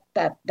term that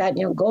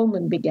Daniel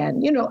Goleman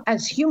began,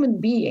 as human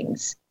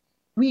beings,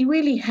 we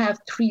really have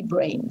three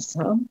brains.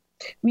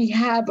 We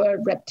have a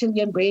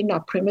reptilian brain, our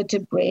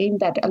primitive brain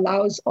that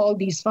allows all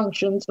these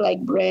functions like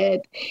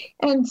breath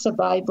and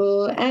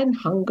survival and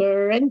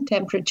hunger and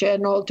temperature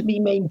and all to be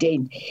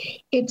maintained.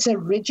 It's a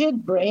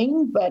rigid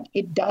brain, but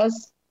it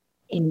does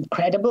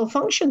incredible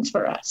functions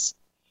for us.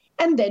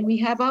 And then we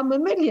have our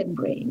mammalian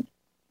brain,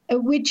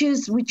 which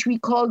we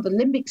call the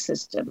limbic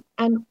system,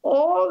 and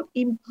all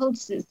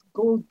impulses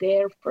go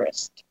there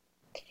first.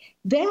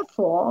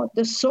 Therefore,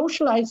 the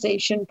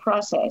socialization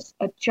process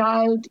a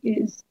child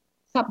is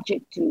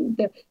subject to,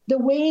 the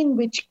way in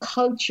which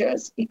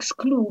cultures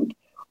exclude,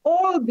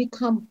 all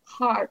become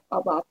part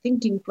of our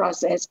thinking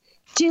process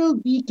till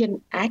we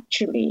can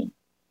actually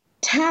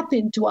tap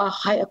into our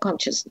higher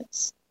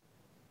consciousness.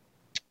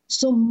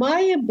 So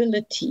my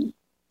ability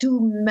to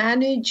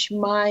manage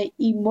my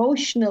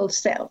emotional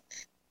self,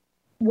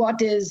 what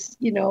is,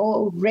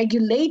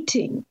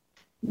 regulating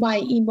my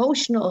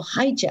emotional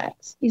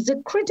hijacks, is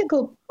a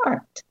critical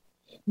part,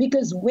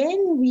 because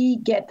when we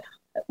get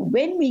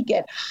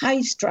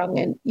high-strung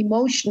and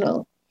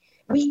emotional,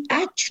 we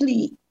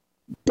actually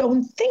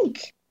don't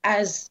think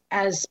as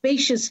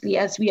spaciously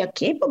as we are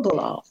capable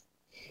of.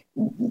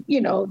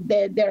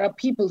 There are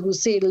people who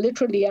say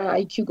literally our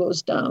IQ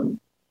goes down.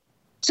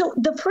 So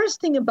the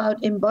first thing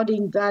about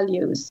embodying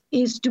values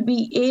is to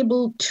be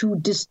able to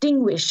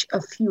distinguish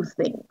a few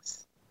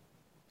things.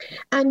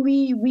 And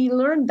we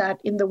learn that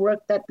in the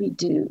work that we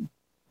do.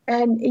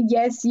 And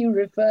yes, you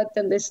referred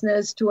the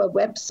listeners to a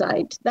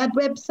website. That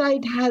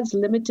website has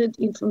limited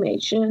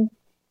information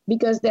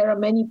because there are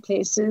many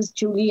places,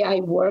 Julie, I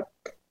work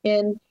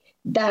in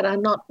that are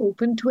not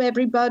open to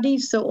everybody.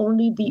 So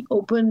only the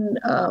open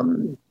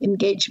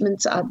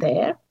engagements are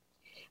there.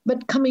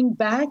 But coming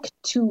back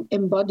to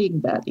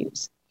embodying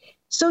values.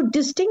 So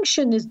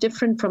distinction is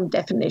different from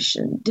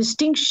definition.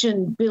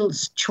 Distinction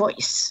builds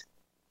choice.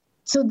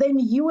 So then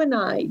you and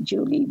I,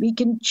 Julie, we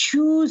can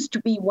choose to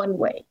be one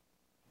way.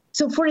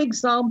 So for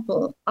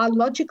example, our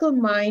logical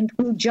mind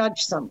will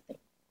judge something.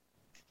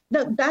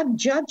 That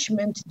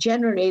judgment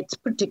generates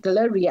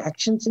particular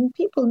reactions in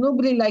people.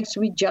 Nobody likes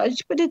to be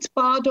judged, but it's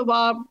part of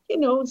our,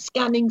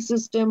 scanning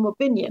system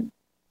opinion.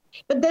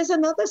 But there's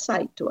another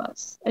side to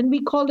us, and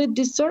we call it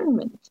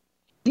discernment,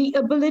 the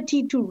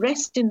ability to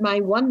rest in my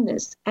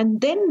oneness and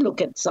then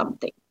look at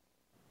something.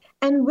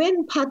 And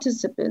when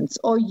participants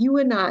or you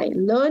and I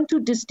learn to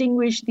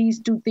distinguish these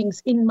two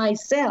things in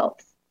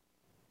myself,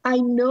 I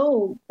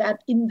know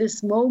that in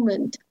this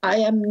moment, I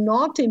am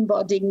not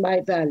embodying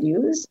my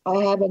values.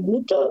 I have a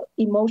little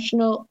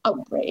emotional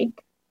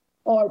outbreak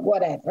or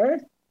whatever.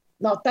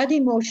 Not that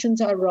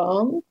emotions are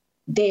wrong.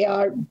 They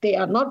are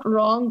not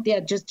wrong. They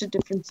are just a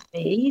different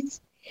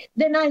space.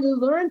 Then I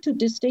learn to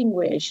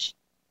distinguish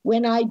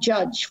when I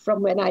judge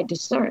from when I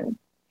discern.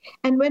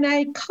 And when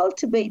I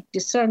cultivate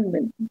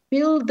discernment,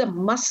 build the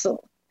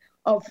muscle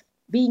of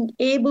being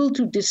able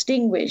to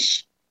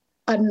distinguish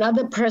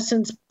another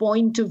person's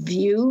point of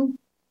view,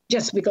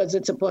 just because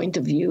it's a point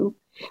of view,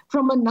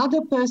 from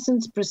another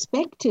person's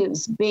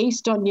perspectives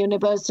based on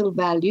universal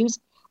values,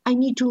 I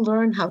need to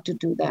learn how to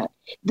do that.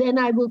 Then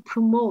I will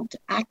promote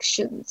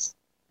actions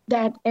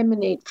that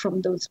emanate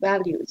from those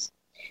values.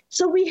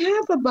 So we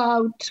have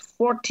about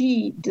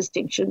 40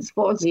 distinctions,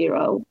 40,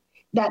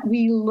 that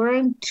we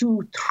learn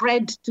to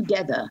thread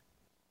together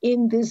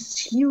in this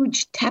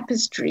huge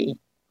tapestry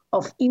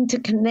of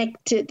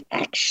interconnected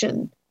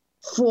action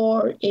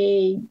for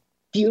a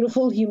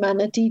beautiful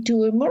humanity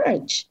to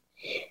emerge.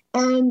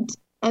 And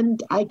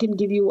I can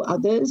give you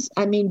others.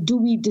 I mean, do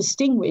we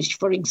distinguish,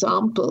 for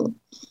example,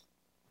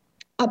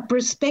 a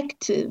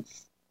perspective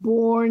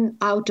born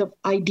out of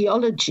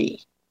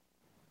ideology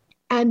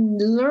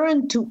and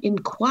learn to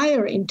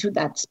inquire into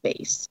that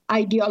space.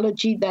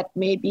 Ideology that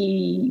may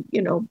be,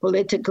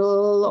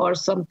 political or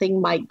something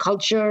my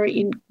culture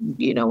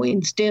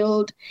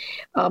instilled.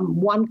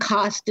 One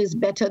caste is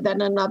better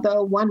than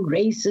another. One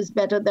race is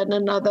better than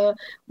another.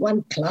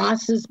 One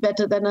class is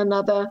better than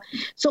another.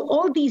 So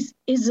all these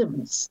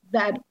isms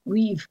that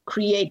we've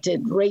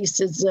created,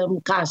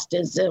 racism,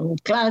 casteism,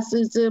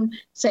 classism,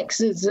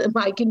 sexism,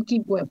 I can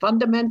keep going,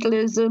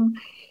 fundamentalism,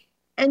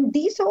 and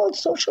these are all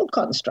social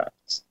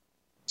constructs.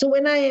 So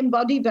when I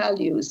embody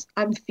values,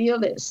 I'm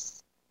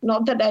fearless.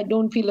 Not that I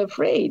don't feel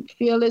afraid.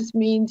 Fearless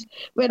means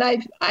when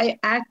I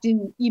act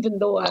even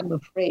though I'm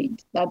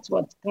afraid. That's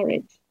what's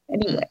courage.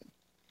 Anyway.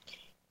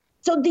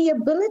 So the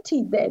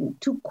ability then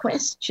to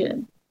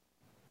question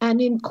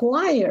and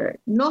inquire,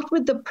 not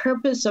with the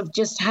purpose of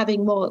just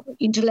having more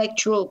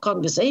intellectual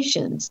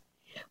conversations,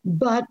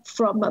 but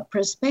from a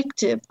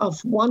perspective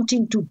of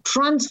wanting to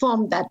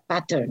transform that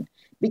pattern,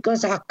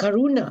 because our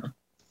karuna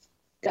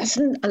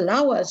doesn't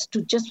allow us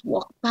to just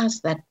walk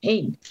past that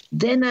pain.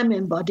 Then I'm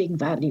embodying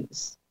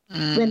values.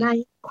 When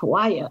I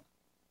inquire.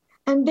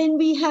 And then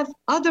we have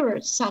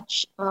other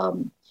such,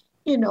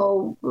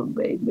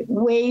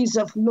 ways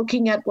of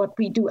looking at what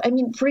we do. I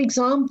mean, for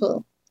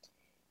example,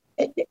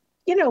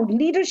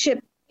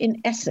 leadership in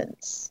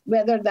essence,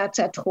 whether that's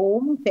at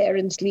home,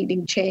 parents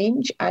leading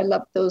change. I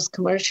love those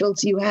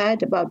commercials you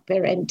had about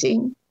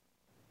parenting.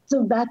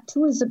 So that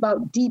too is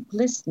about deep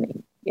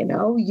listening.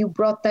 You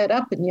brought that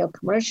up in your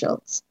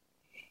commercials.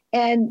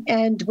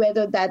 And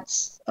whether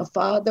that's a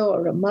father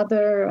or a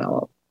mother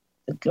or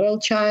a girl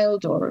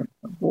child or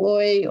a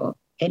boy or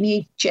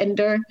any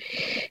gender.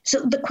 So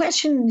the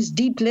question is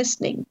deep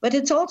listening, but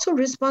it's also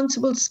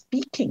responsible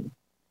speaking.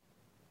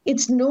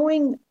 It's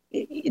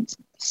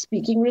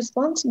speaking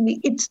responsibly.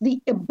 It's the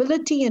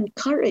ability and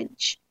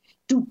courage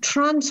to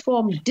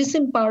transform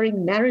disempowering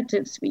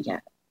narratives we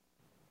have.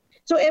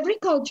 So every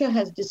culture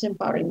has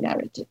disempowering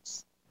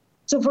narratives.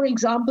 So, for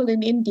example,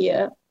 in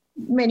India,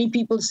 many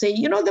people say,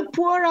 the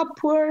poor are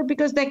poor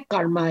because their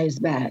karma is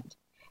bad.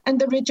 And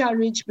the rich are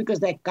rich because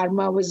their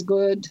karma was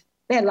good,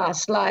 their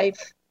last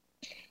life.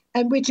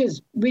 And which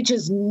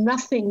is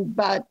nothing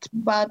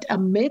but a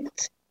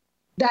myth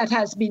that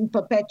has been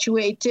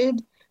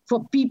perpetuated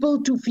for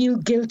people to feel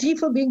guilty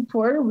for being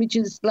poor, which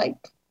is like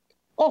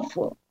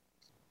awful,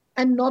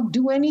 and not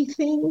do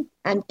anything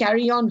and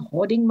carry on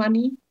hoarding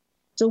money.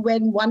 So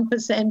when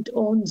 1%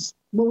 owns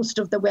most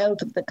of the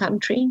wealth of the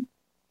country.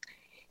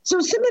 So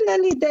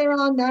similarly, there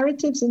are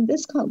narratives in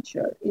this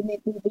culture, in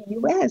the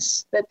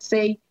US, that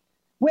say,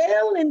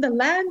 well, in the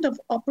land of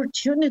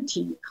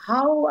opportunity,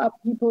 how are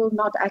people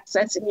not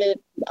accessing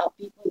it? Are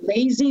people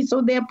lazy,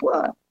 so they're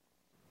poor?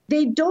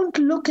 They don't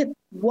look at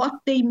what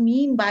they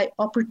mean by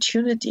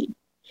opportunity.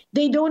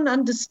 They don't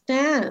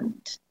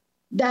understand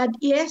that,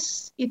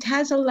 yes, it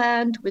is a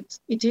land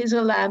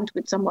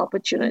with some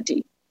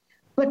opportunity.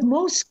 But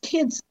most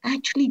kids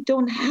actually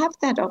don't have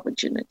that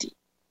opportunity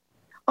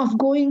of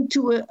going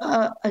to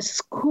a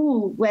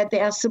school where they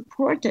are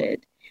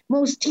supported.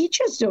 Most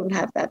teachers don't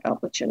have that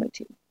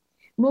opportunity.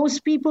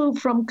 Most people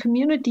from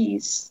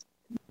communities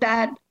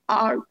that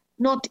are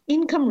not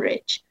income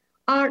rich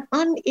are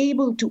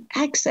unable to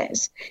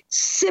access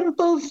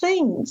simple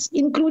things,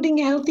 including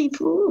healthy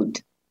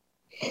food.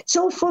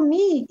 So for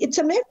me, it's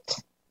a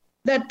myth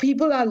that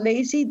people are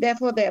lazy,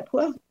 therefore they're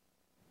poor.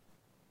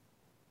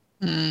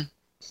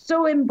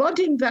 So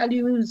embodying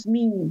values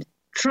mean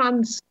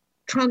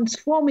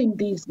transforming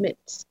these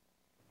myths,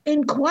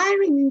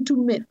 inquiring into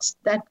myths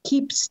that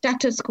keep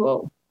status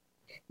quo,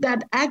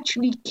 that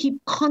actually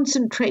keep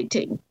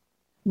concentrating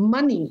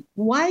money.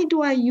 Why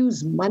do I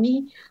use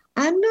money?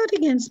 I'm not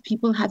against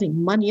people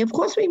having money. Of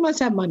course, we must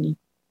have money.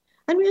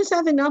 And we must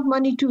have enough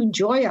money to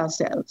enjoy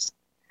ourselves.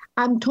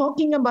 I'm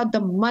talking about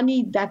the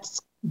money that's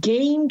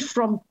gained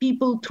from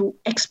people through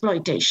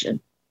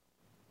exploitation.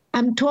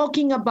 I'm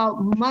talking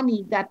about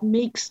money that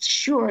makes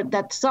sure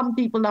that some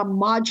people are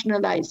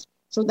marginalized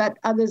so that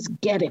others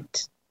get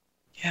it.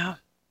 Yeah.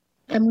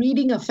 I'm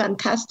reading a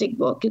fantastic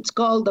book. It's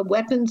called The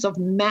Weapons of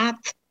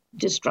Math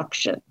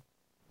Destruction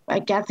by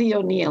Cathy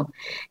O'Neil.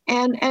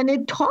 And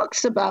it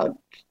talks about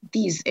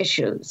these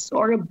issues,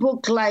 or a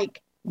book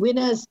like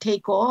Winners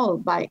Take All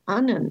by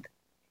Anand.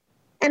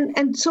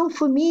 And so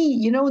for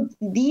me,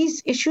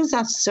 these issues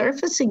are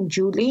surfacing,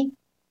 Julie,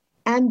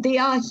 and they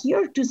are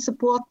here to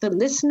support the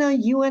listener,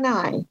 you and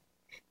I,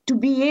 to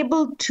be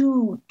able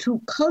to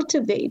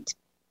cultivate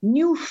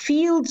new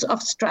fields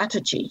of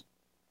strategy.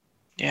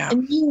 Yeah.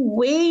 And new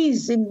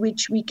ways in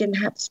which we can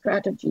have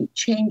strategy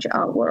change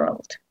our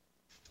world.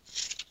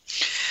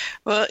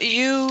 Well,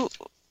 you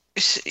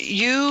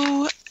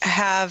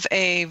have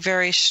a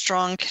very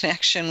strong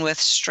connection with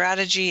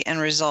strategy and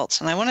results.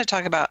 And I want to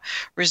talk about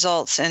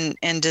results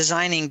and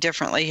designing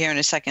differently here in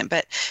a second.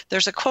 But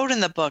there's a quote in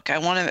the book I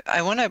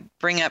want to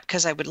bring up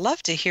because I would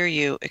love to hear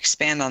you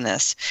expand on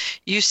this.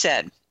 You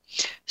said,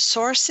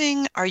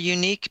 "Sourcing our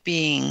unique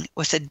being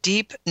with a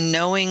deep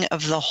knowing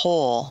of the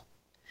whole,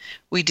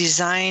 we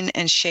design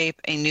and shape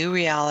a new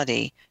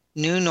reality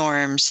new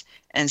norms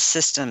and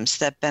systems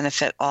that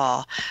benefit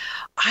all.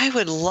 I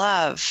would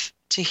love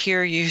to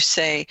hear you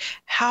say,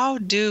 how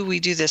do we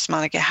do this,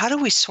 Monica? How do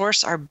we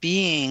source our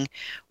being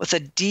with a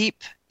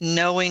deep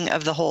knowing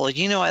of the whole?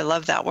 You know, I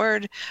love that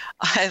word.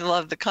 I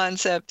love the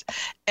concept.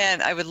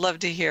 And I would love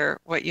to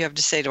hear what you have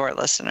to say to our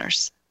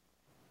listeners.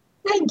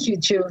 Thank you,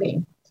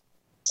 Julie.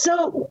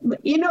 So,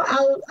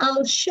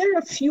 I'll share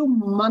a few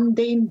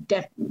mundane,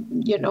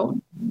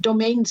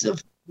 domains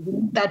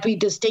that we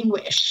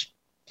distinguish.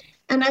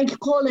 And I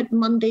call it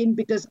mundane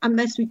because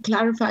unless we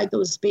clarify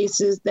those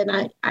spaces, then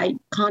I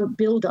can't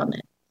build on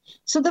it.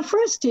 So the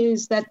first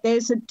is that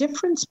there's a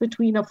difference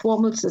between a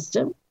formal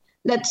system,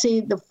 let's say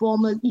the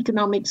formal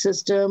economic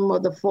system or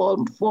the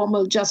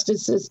formal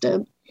justice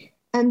system,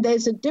 and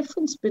there's a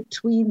difference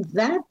between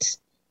that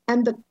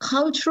and the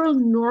cultural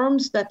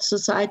norms that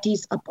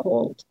societies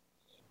uphold,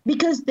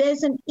 because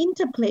there's an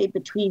interplay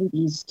between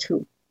these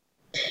two.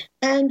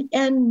 And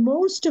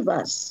most of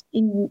us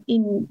in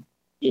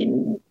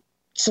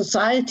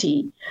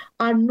society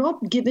are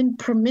not given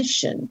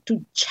permission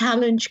to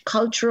challenge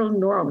cultural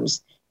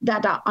norms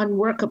that are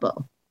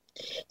unworkable.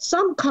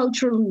 Some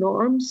cultural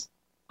norms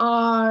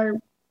are,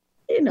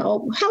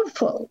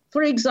 helpful.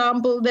 For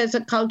example, there's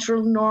a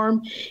cultural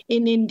norm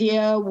in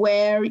India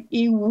where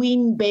you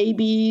wean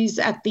babies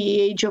at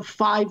the age of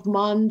 5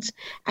 months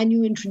and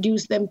you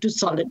introduce them to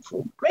solid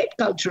food. Great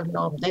cultural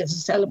norm. There's a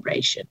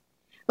celebration.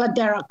 But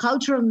there are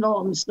cultural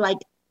norms like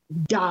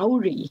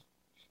dowry.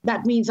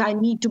 That means I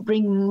need to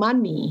bring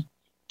money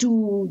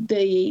to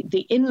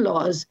the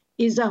in-laws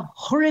is a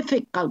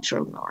horrific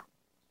cultural norm.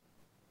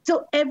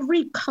 So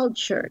every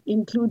culture,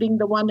 including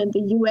the one in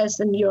the US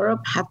and Europe,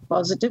 have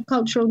positive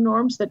cultural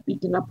norms that we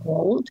can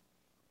uphold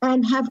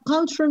and have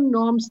cultural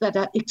norms that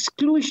are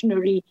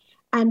exclusionary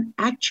and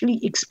actually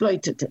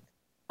exploitative.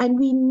 And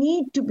we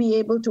need to be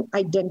able to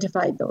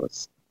identify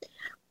those.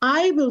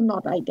 I will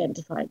not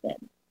identify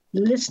them.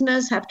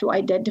 Listeners have to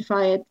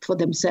identify it for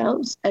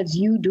themselves, as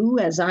you do,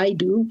 as I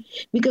do,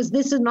 because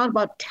this is not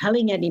about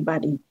telling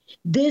anybody.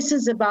 This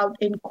is about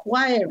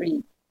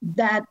inquiry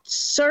that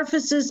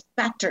surfaces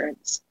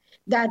patterns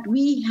that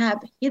we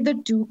have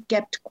hitherto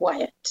kept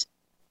quiet.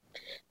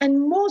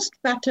 And most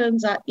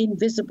patterns are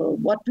invisible.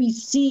 What we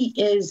see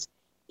is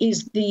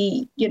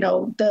the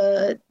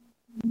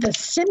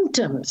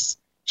symptoms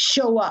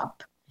show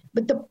up,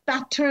 but the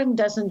pattern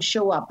doesn't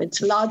show up.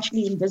 It's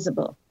largely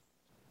invisible.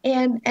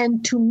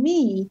 And to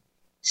me,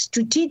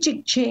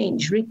 strategic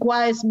change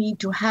requires me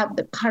to have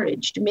the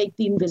courage to make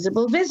the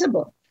invisible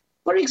visible.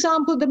 For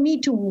example, the Me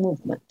Too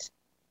movement.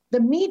 The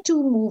Me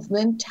Too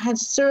movement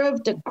has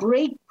served a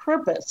great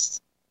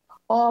purpose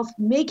of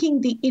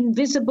making the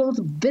invisible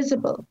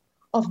visible,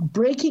 of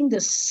breaking the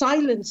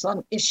silence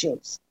on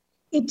issues.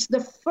 It's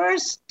the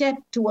first step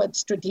towards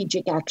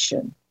strategic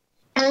action,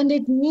 and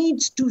it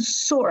needs to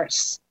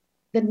source.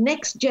 The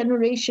next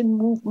generation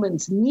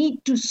movements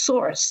need to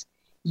source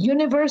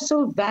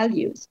universal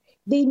values.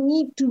 They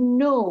need to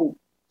know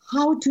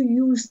how to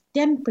use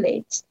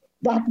templates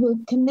that will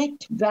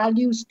connect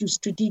values to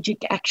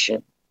strategic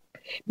action.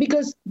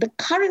 Because the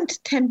current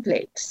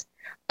templates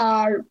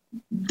are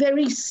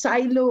very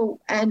silo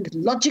and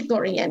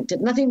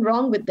logic-oriented. Nothing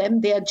wrong with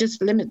them, they are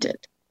just limited.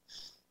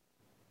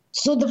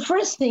 So the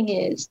first thing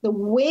is, the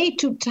way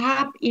to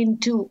tap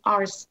into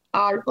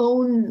our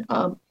own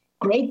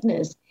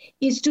greatness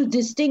is to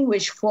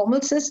distinguish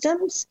formal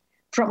systems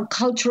from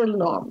cultural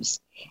norms.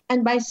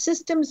 And by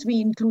systems, we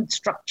include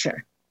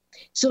structure.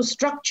 So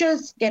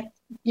structures get,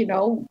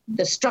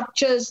 the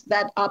structures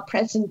that are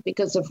present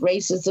because of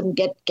racism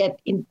get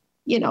in,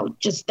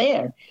 just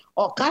there,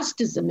 or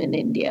casteism in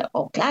India,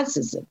 or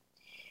classism.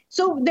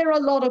 So there are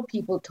a lot of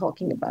people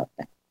talking about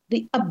that.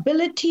 The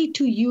ability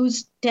to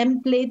use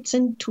templates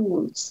and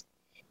tools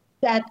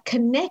that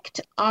connect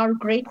our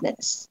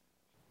greatness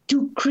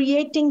to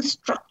creating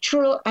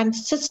structural and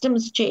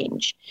systems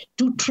change,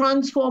 to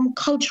transform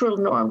cultural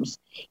norms,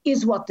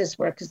 is what this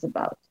work is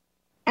about.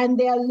 And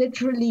there are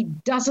literally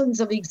dozens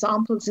of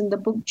examples in the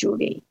book,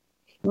 Julie,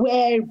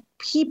 where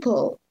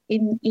people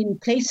in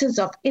places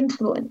of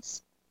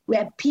influence,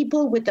 where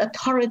people with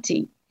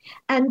authority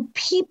and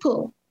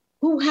people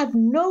who have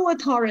no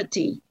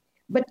authority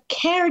but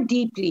care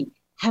deeply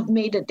have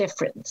made a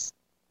difference.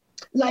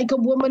 Like a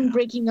woman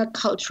breaking a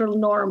cultural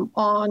norm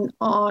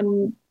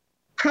on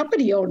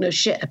property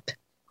ownership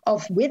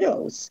of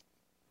widows.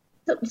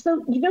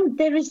 So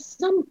there is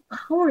some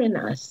power in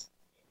us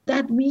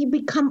that we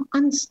become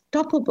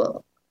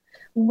unstoppable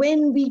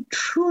when we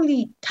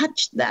truly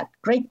touch that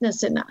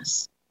greatness in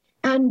us.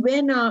 And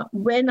when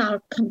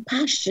our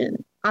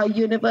compassion, our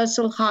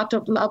universal heart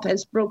of love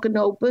has broken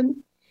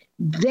open,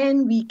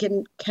 then we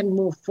can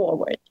move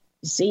forward,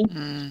 you see?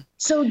 Mm.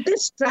 So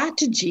this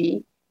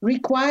strategy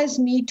requires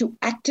me to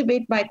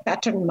activate my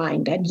pattern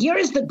mind. And here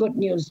is the good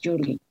news,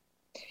 Julie.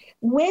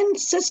 When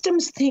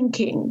systems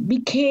thinking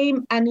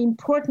became an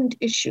important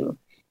issue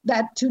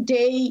that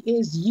today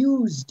is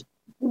used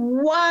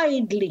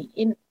widely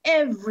in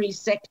every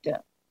sector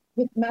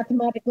with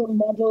mathematical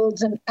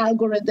models and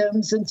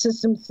algorithms and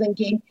systems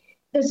thinking,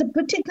 there's a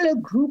particular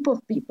group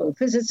of people,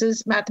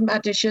 physicists,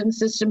 mathematicians,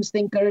 systems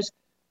thinkers,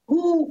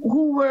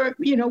 who were,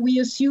 we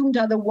assumed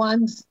are the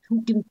ones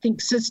who can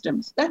think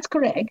systems. That's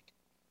correct.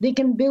 They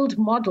can build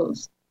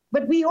models.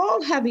 But we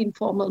all have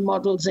informal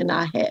models in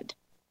our head.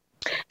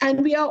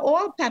 And we are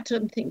all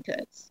pattern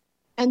thinkers.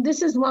 And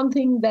this is one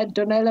thing that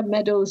Donella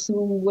Meadows,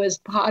 who was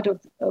part of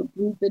a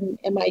group in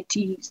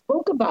MIT,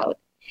 spoke about.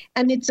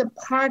 And it's a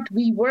part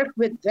we work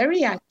with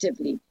very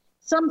actively.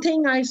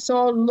 Something I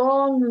saw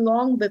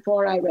long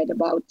before I read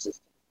about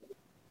systems.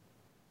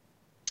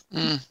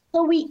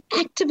 So we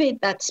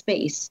activate that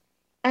space,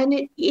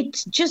 and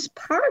it's just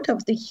part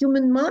of the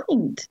human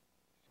mind.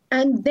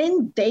 And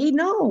then they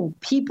know,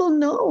 people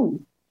know,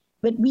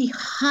 but we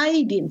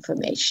hide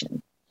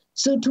information.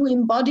 So to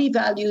embody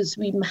values,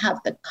 we have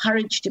the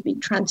courage to be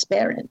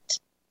transparent.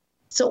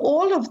 So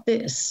all of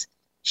this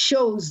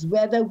shows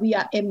whether we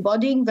are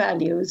embodying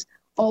values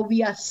or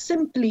we are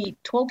simply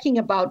talking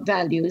about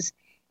values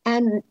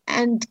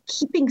and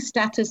keeping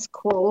status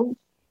quo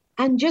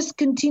and just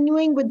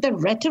continuing with the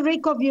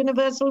rhetoric of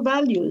universal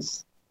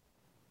values.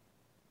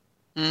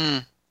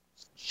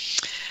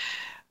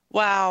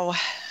 Wow.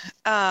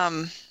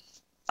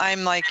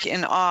 I'm like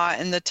in awe,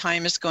 and the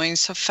time is going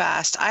so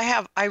fast.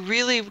 I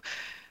really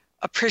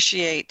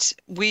appreciate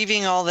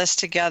weaving all this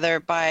together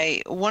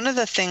by one of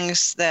the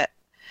things that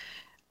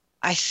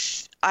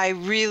I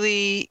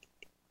really,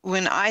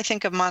 when I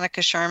think of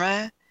Monica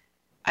Sharma,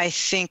 I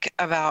think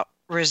about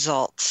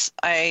results.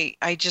 I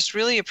just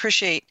really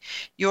appreciate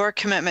your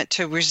commitment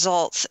to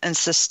results and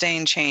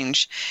sustained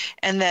change,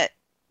 and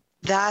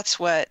that's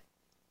what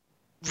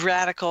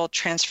radical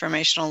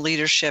transformational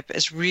leadership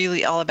is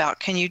really all about.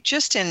 Can you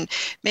just in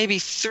maybe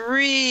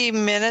 3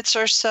 minutes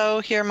or so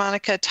here,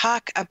 Monica,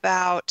 talk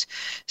about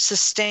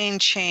sustained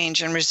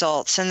change and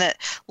results, and that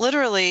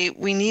literally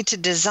we need to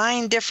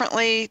design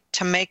differently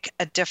to make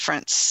a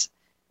difference?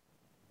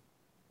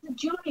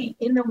 Julie,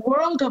 in a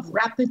world of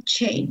rapid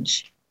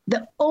change,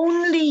 the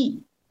only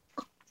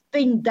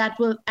thing that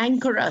will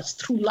anchor us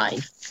through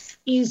life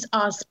is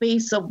our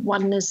space of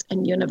oneness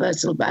and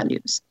universal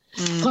values.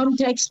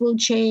 Context will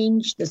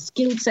change, the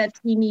skill sets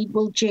we need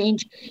will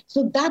change.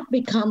 So that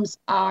becomes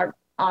our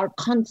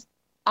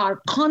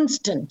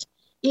constant,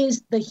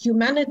 is the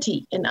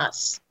humanity in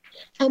us.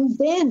 And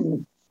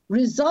then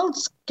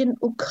results can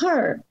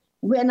occur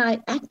when I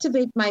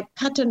activate my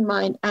pattern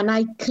mind and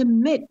I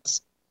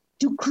commit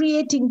to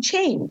creating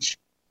change.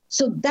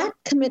 So that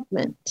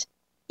commitment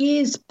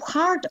is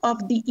part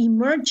of the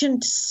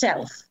emergent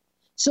self.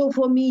 So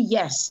for me,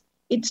 yes,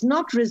 it's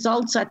not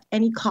results at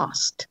any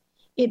cost.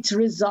 Its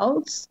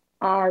results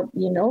are,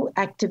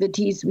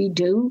 activities we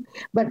do,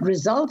 but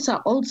results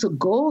are also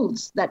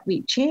goals that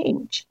we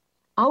change,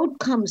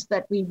 outcomes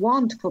that we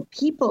want for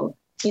people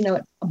in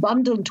an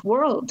abundant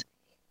world.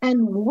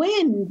 And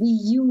when we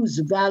use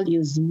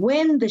values,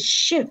 when the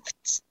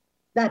shifts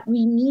that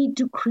we need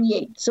to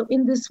create. So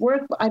in this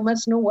work, I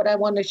must know what I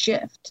want to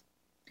shift.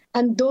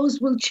 And those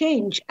will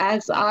change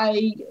as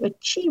I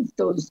achieve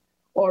those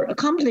or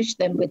accomplish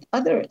them with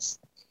others.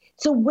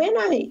 So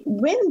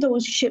when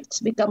those shifts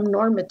become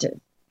normative,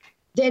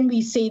 then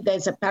we say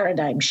there's a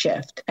paradigm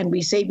shift and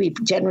we say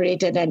we've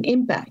generated an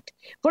impact.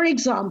 For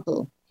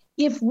example,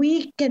 if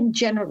we can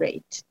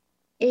generate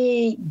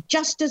a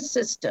justice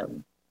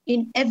system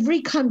in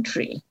every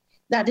country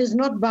that is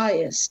not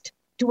biased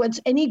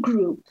towards any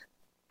group,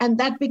 and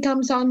that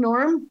becomes our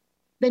norm,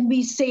 then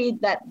we say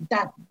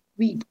that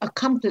we've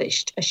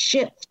accomplished a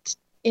shift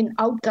in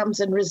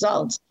outcomes and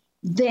results.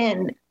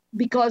 Then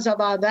because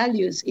of our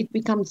values, it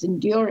becomes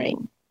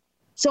enduring.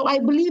 So I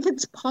believe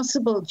it's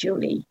possible,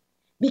 Julie,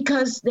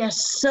 because there's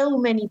so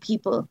many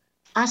people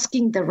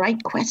asking the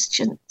right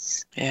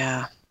questions.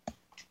 Yeah,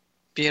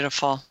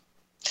 beautiful.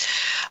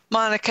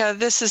 Monica,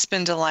 this has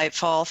been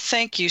delightful.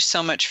 Thank you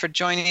so much for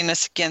joining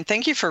us again.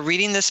 Thank you for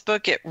reading this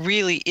book. It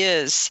really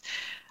is.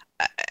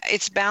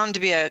 It's bound to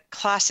be a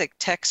classic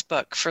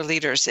textbook for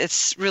leaders.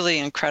 It's really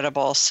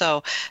incredible.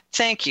 So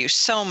thank you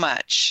so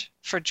much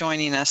for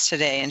joining us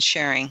today and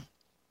sharing.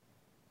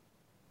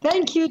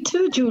 Thank you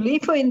too, Julie,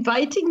 for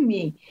inviting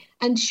me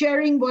and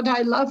sharing what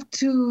I love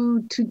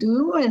to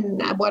do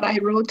and what I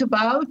wrote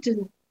about.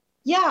 And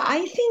yeah,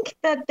 I think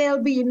that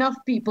there'll be enough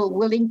people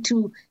willing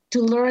to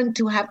learn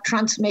to have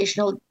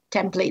transformational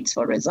templates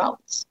for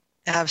results.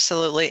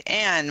 Absolutely.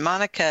 And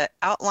Monica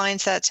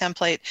outlines that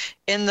template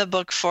in the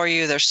book for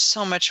you. There's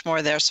so much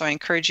more there, so I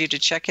encourage you to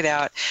check it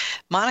out.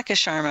 Monica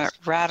Sharma,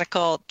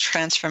 Radical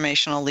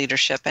Transformational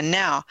Leadership. And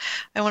now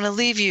I want to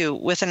leave you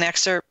with an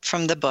excerpt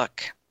from the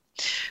book.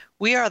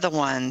 We are the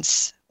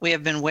ones we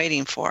have been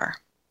waiting for.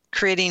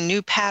 Creating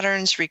new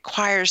patterns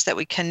requires that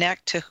we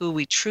connect to who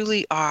we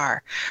truly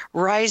are,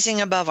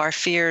 rising above our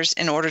fears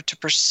in order to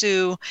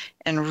pursue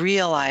and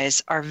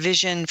realize our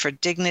vision for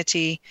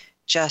dignity,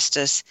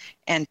 justice,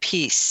 and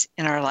peace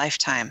in our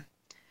lifetime.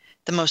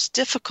 The most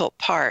difficult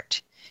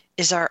part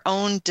is our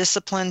own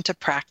discipline to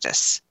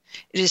practice.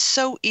 It is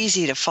so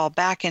easy to fall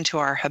back into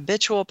our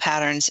habitual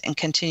patterns and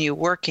continue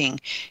working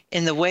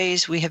in the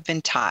ways we have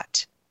been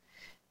taught.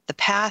 The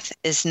path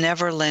is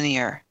never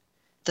linear.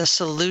 The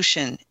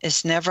solution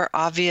is never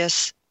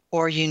obvious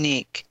or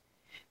unique.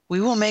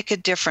 We will make a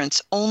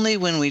difference only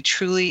when we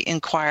truly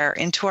inquire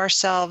into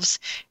ourselves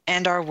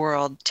and our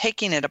world,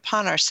 taking it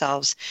upon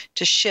ourselves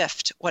to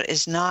shift what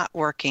is not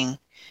working.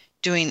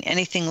 Doing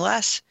anything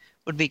less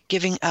would be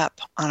giving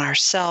up on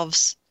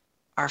ourselves,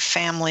 our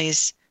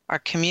families, our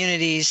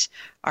communities,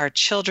 our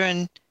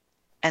children,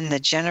 and the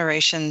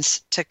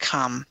generations to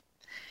come.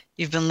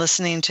 You've been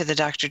listening to the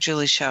Dr.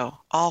 Julie Show,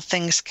 All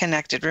Things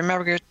Connected.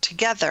 Remember,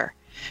 together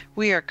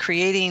we are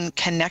creating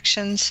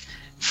connections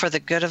for the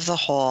good of the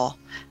whole.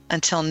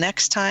 Until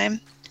next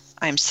time,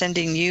 I'm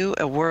sending you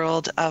a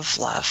world of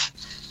love.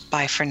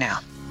 Bye for now.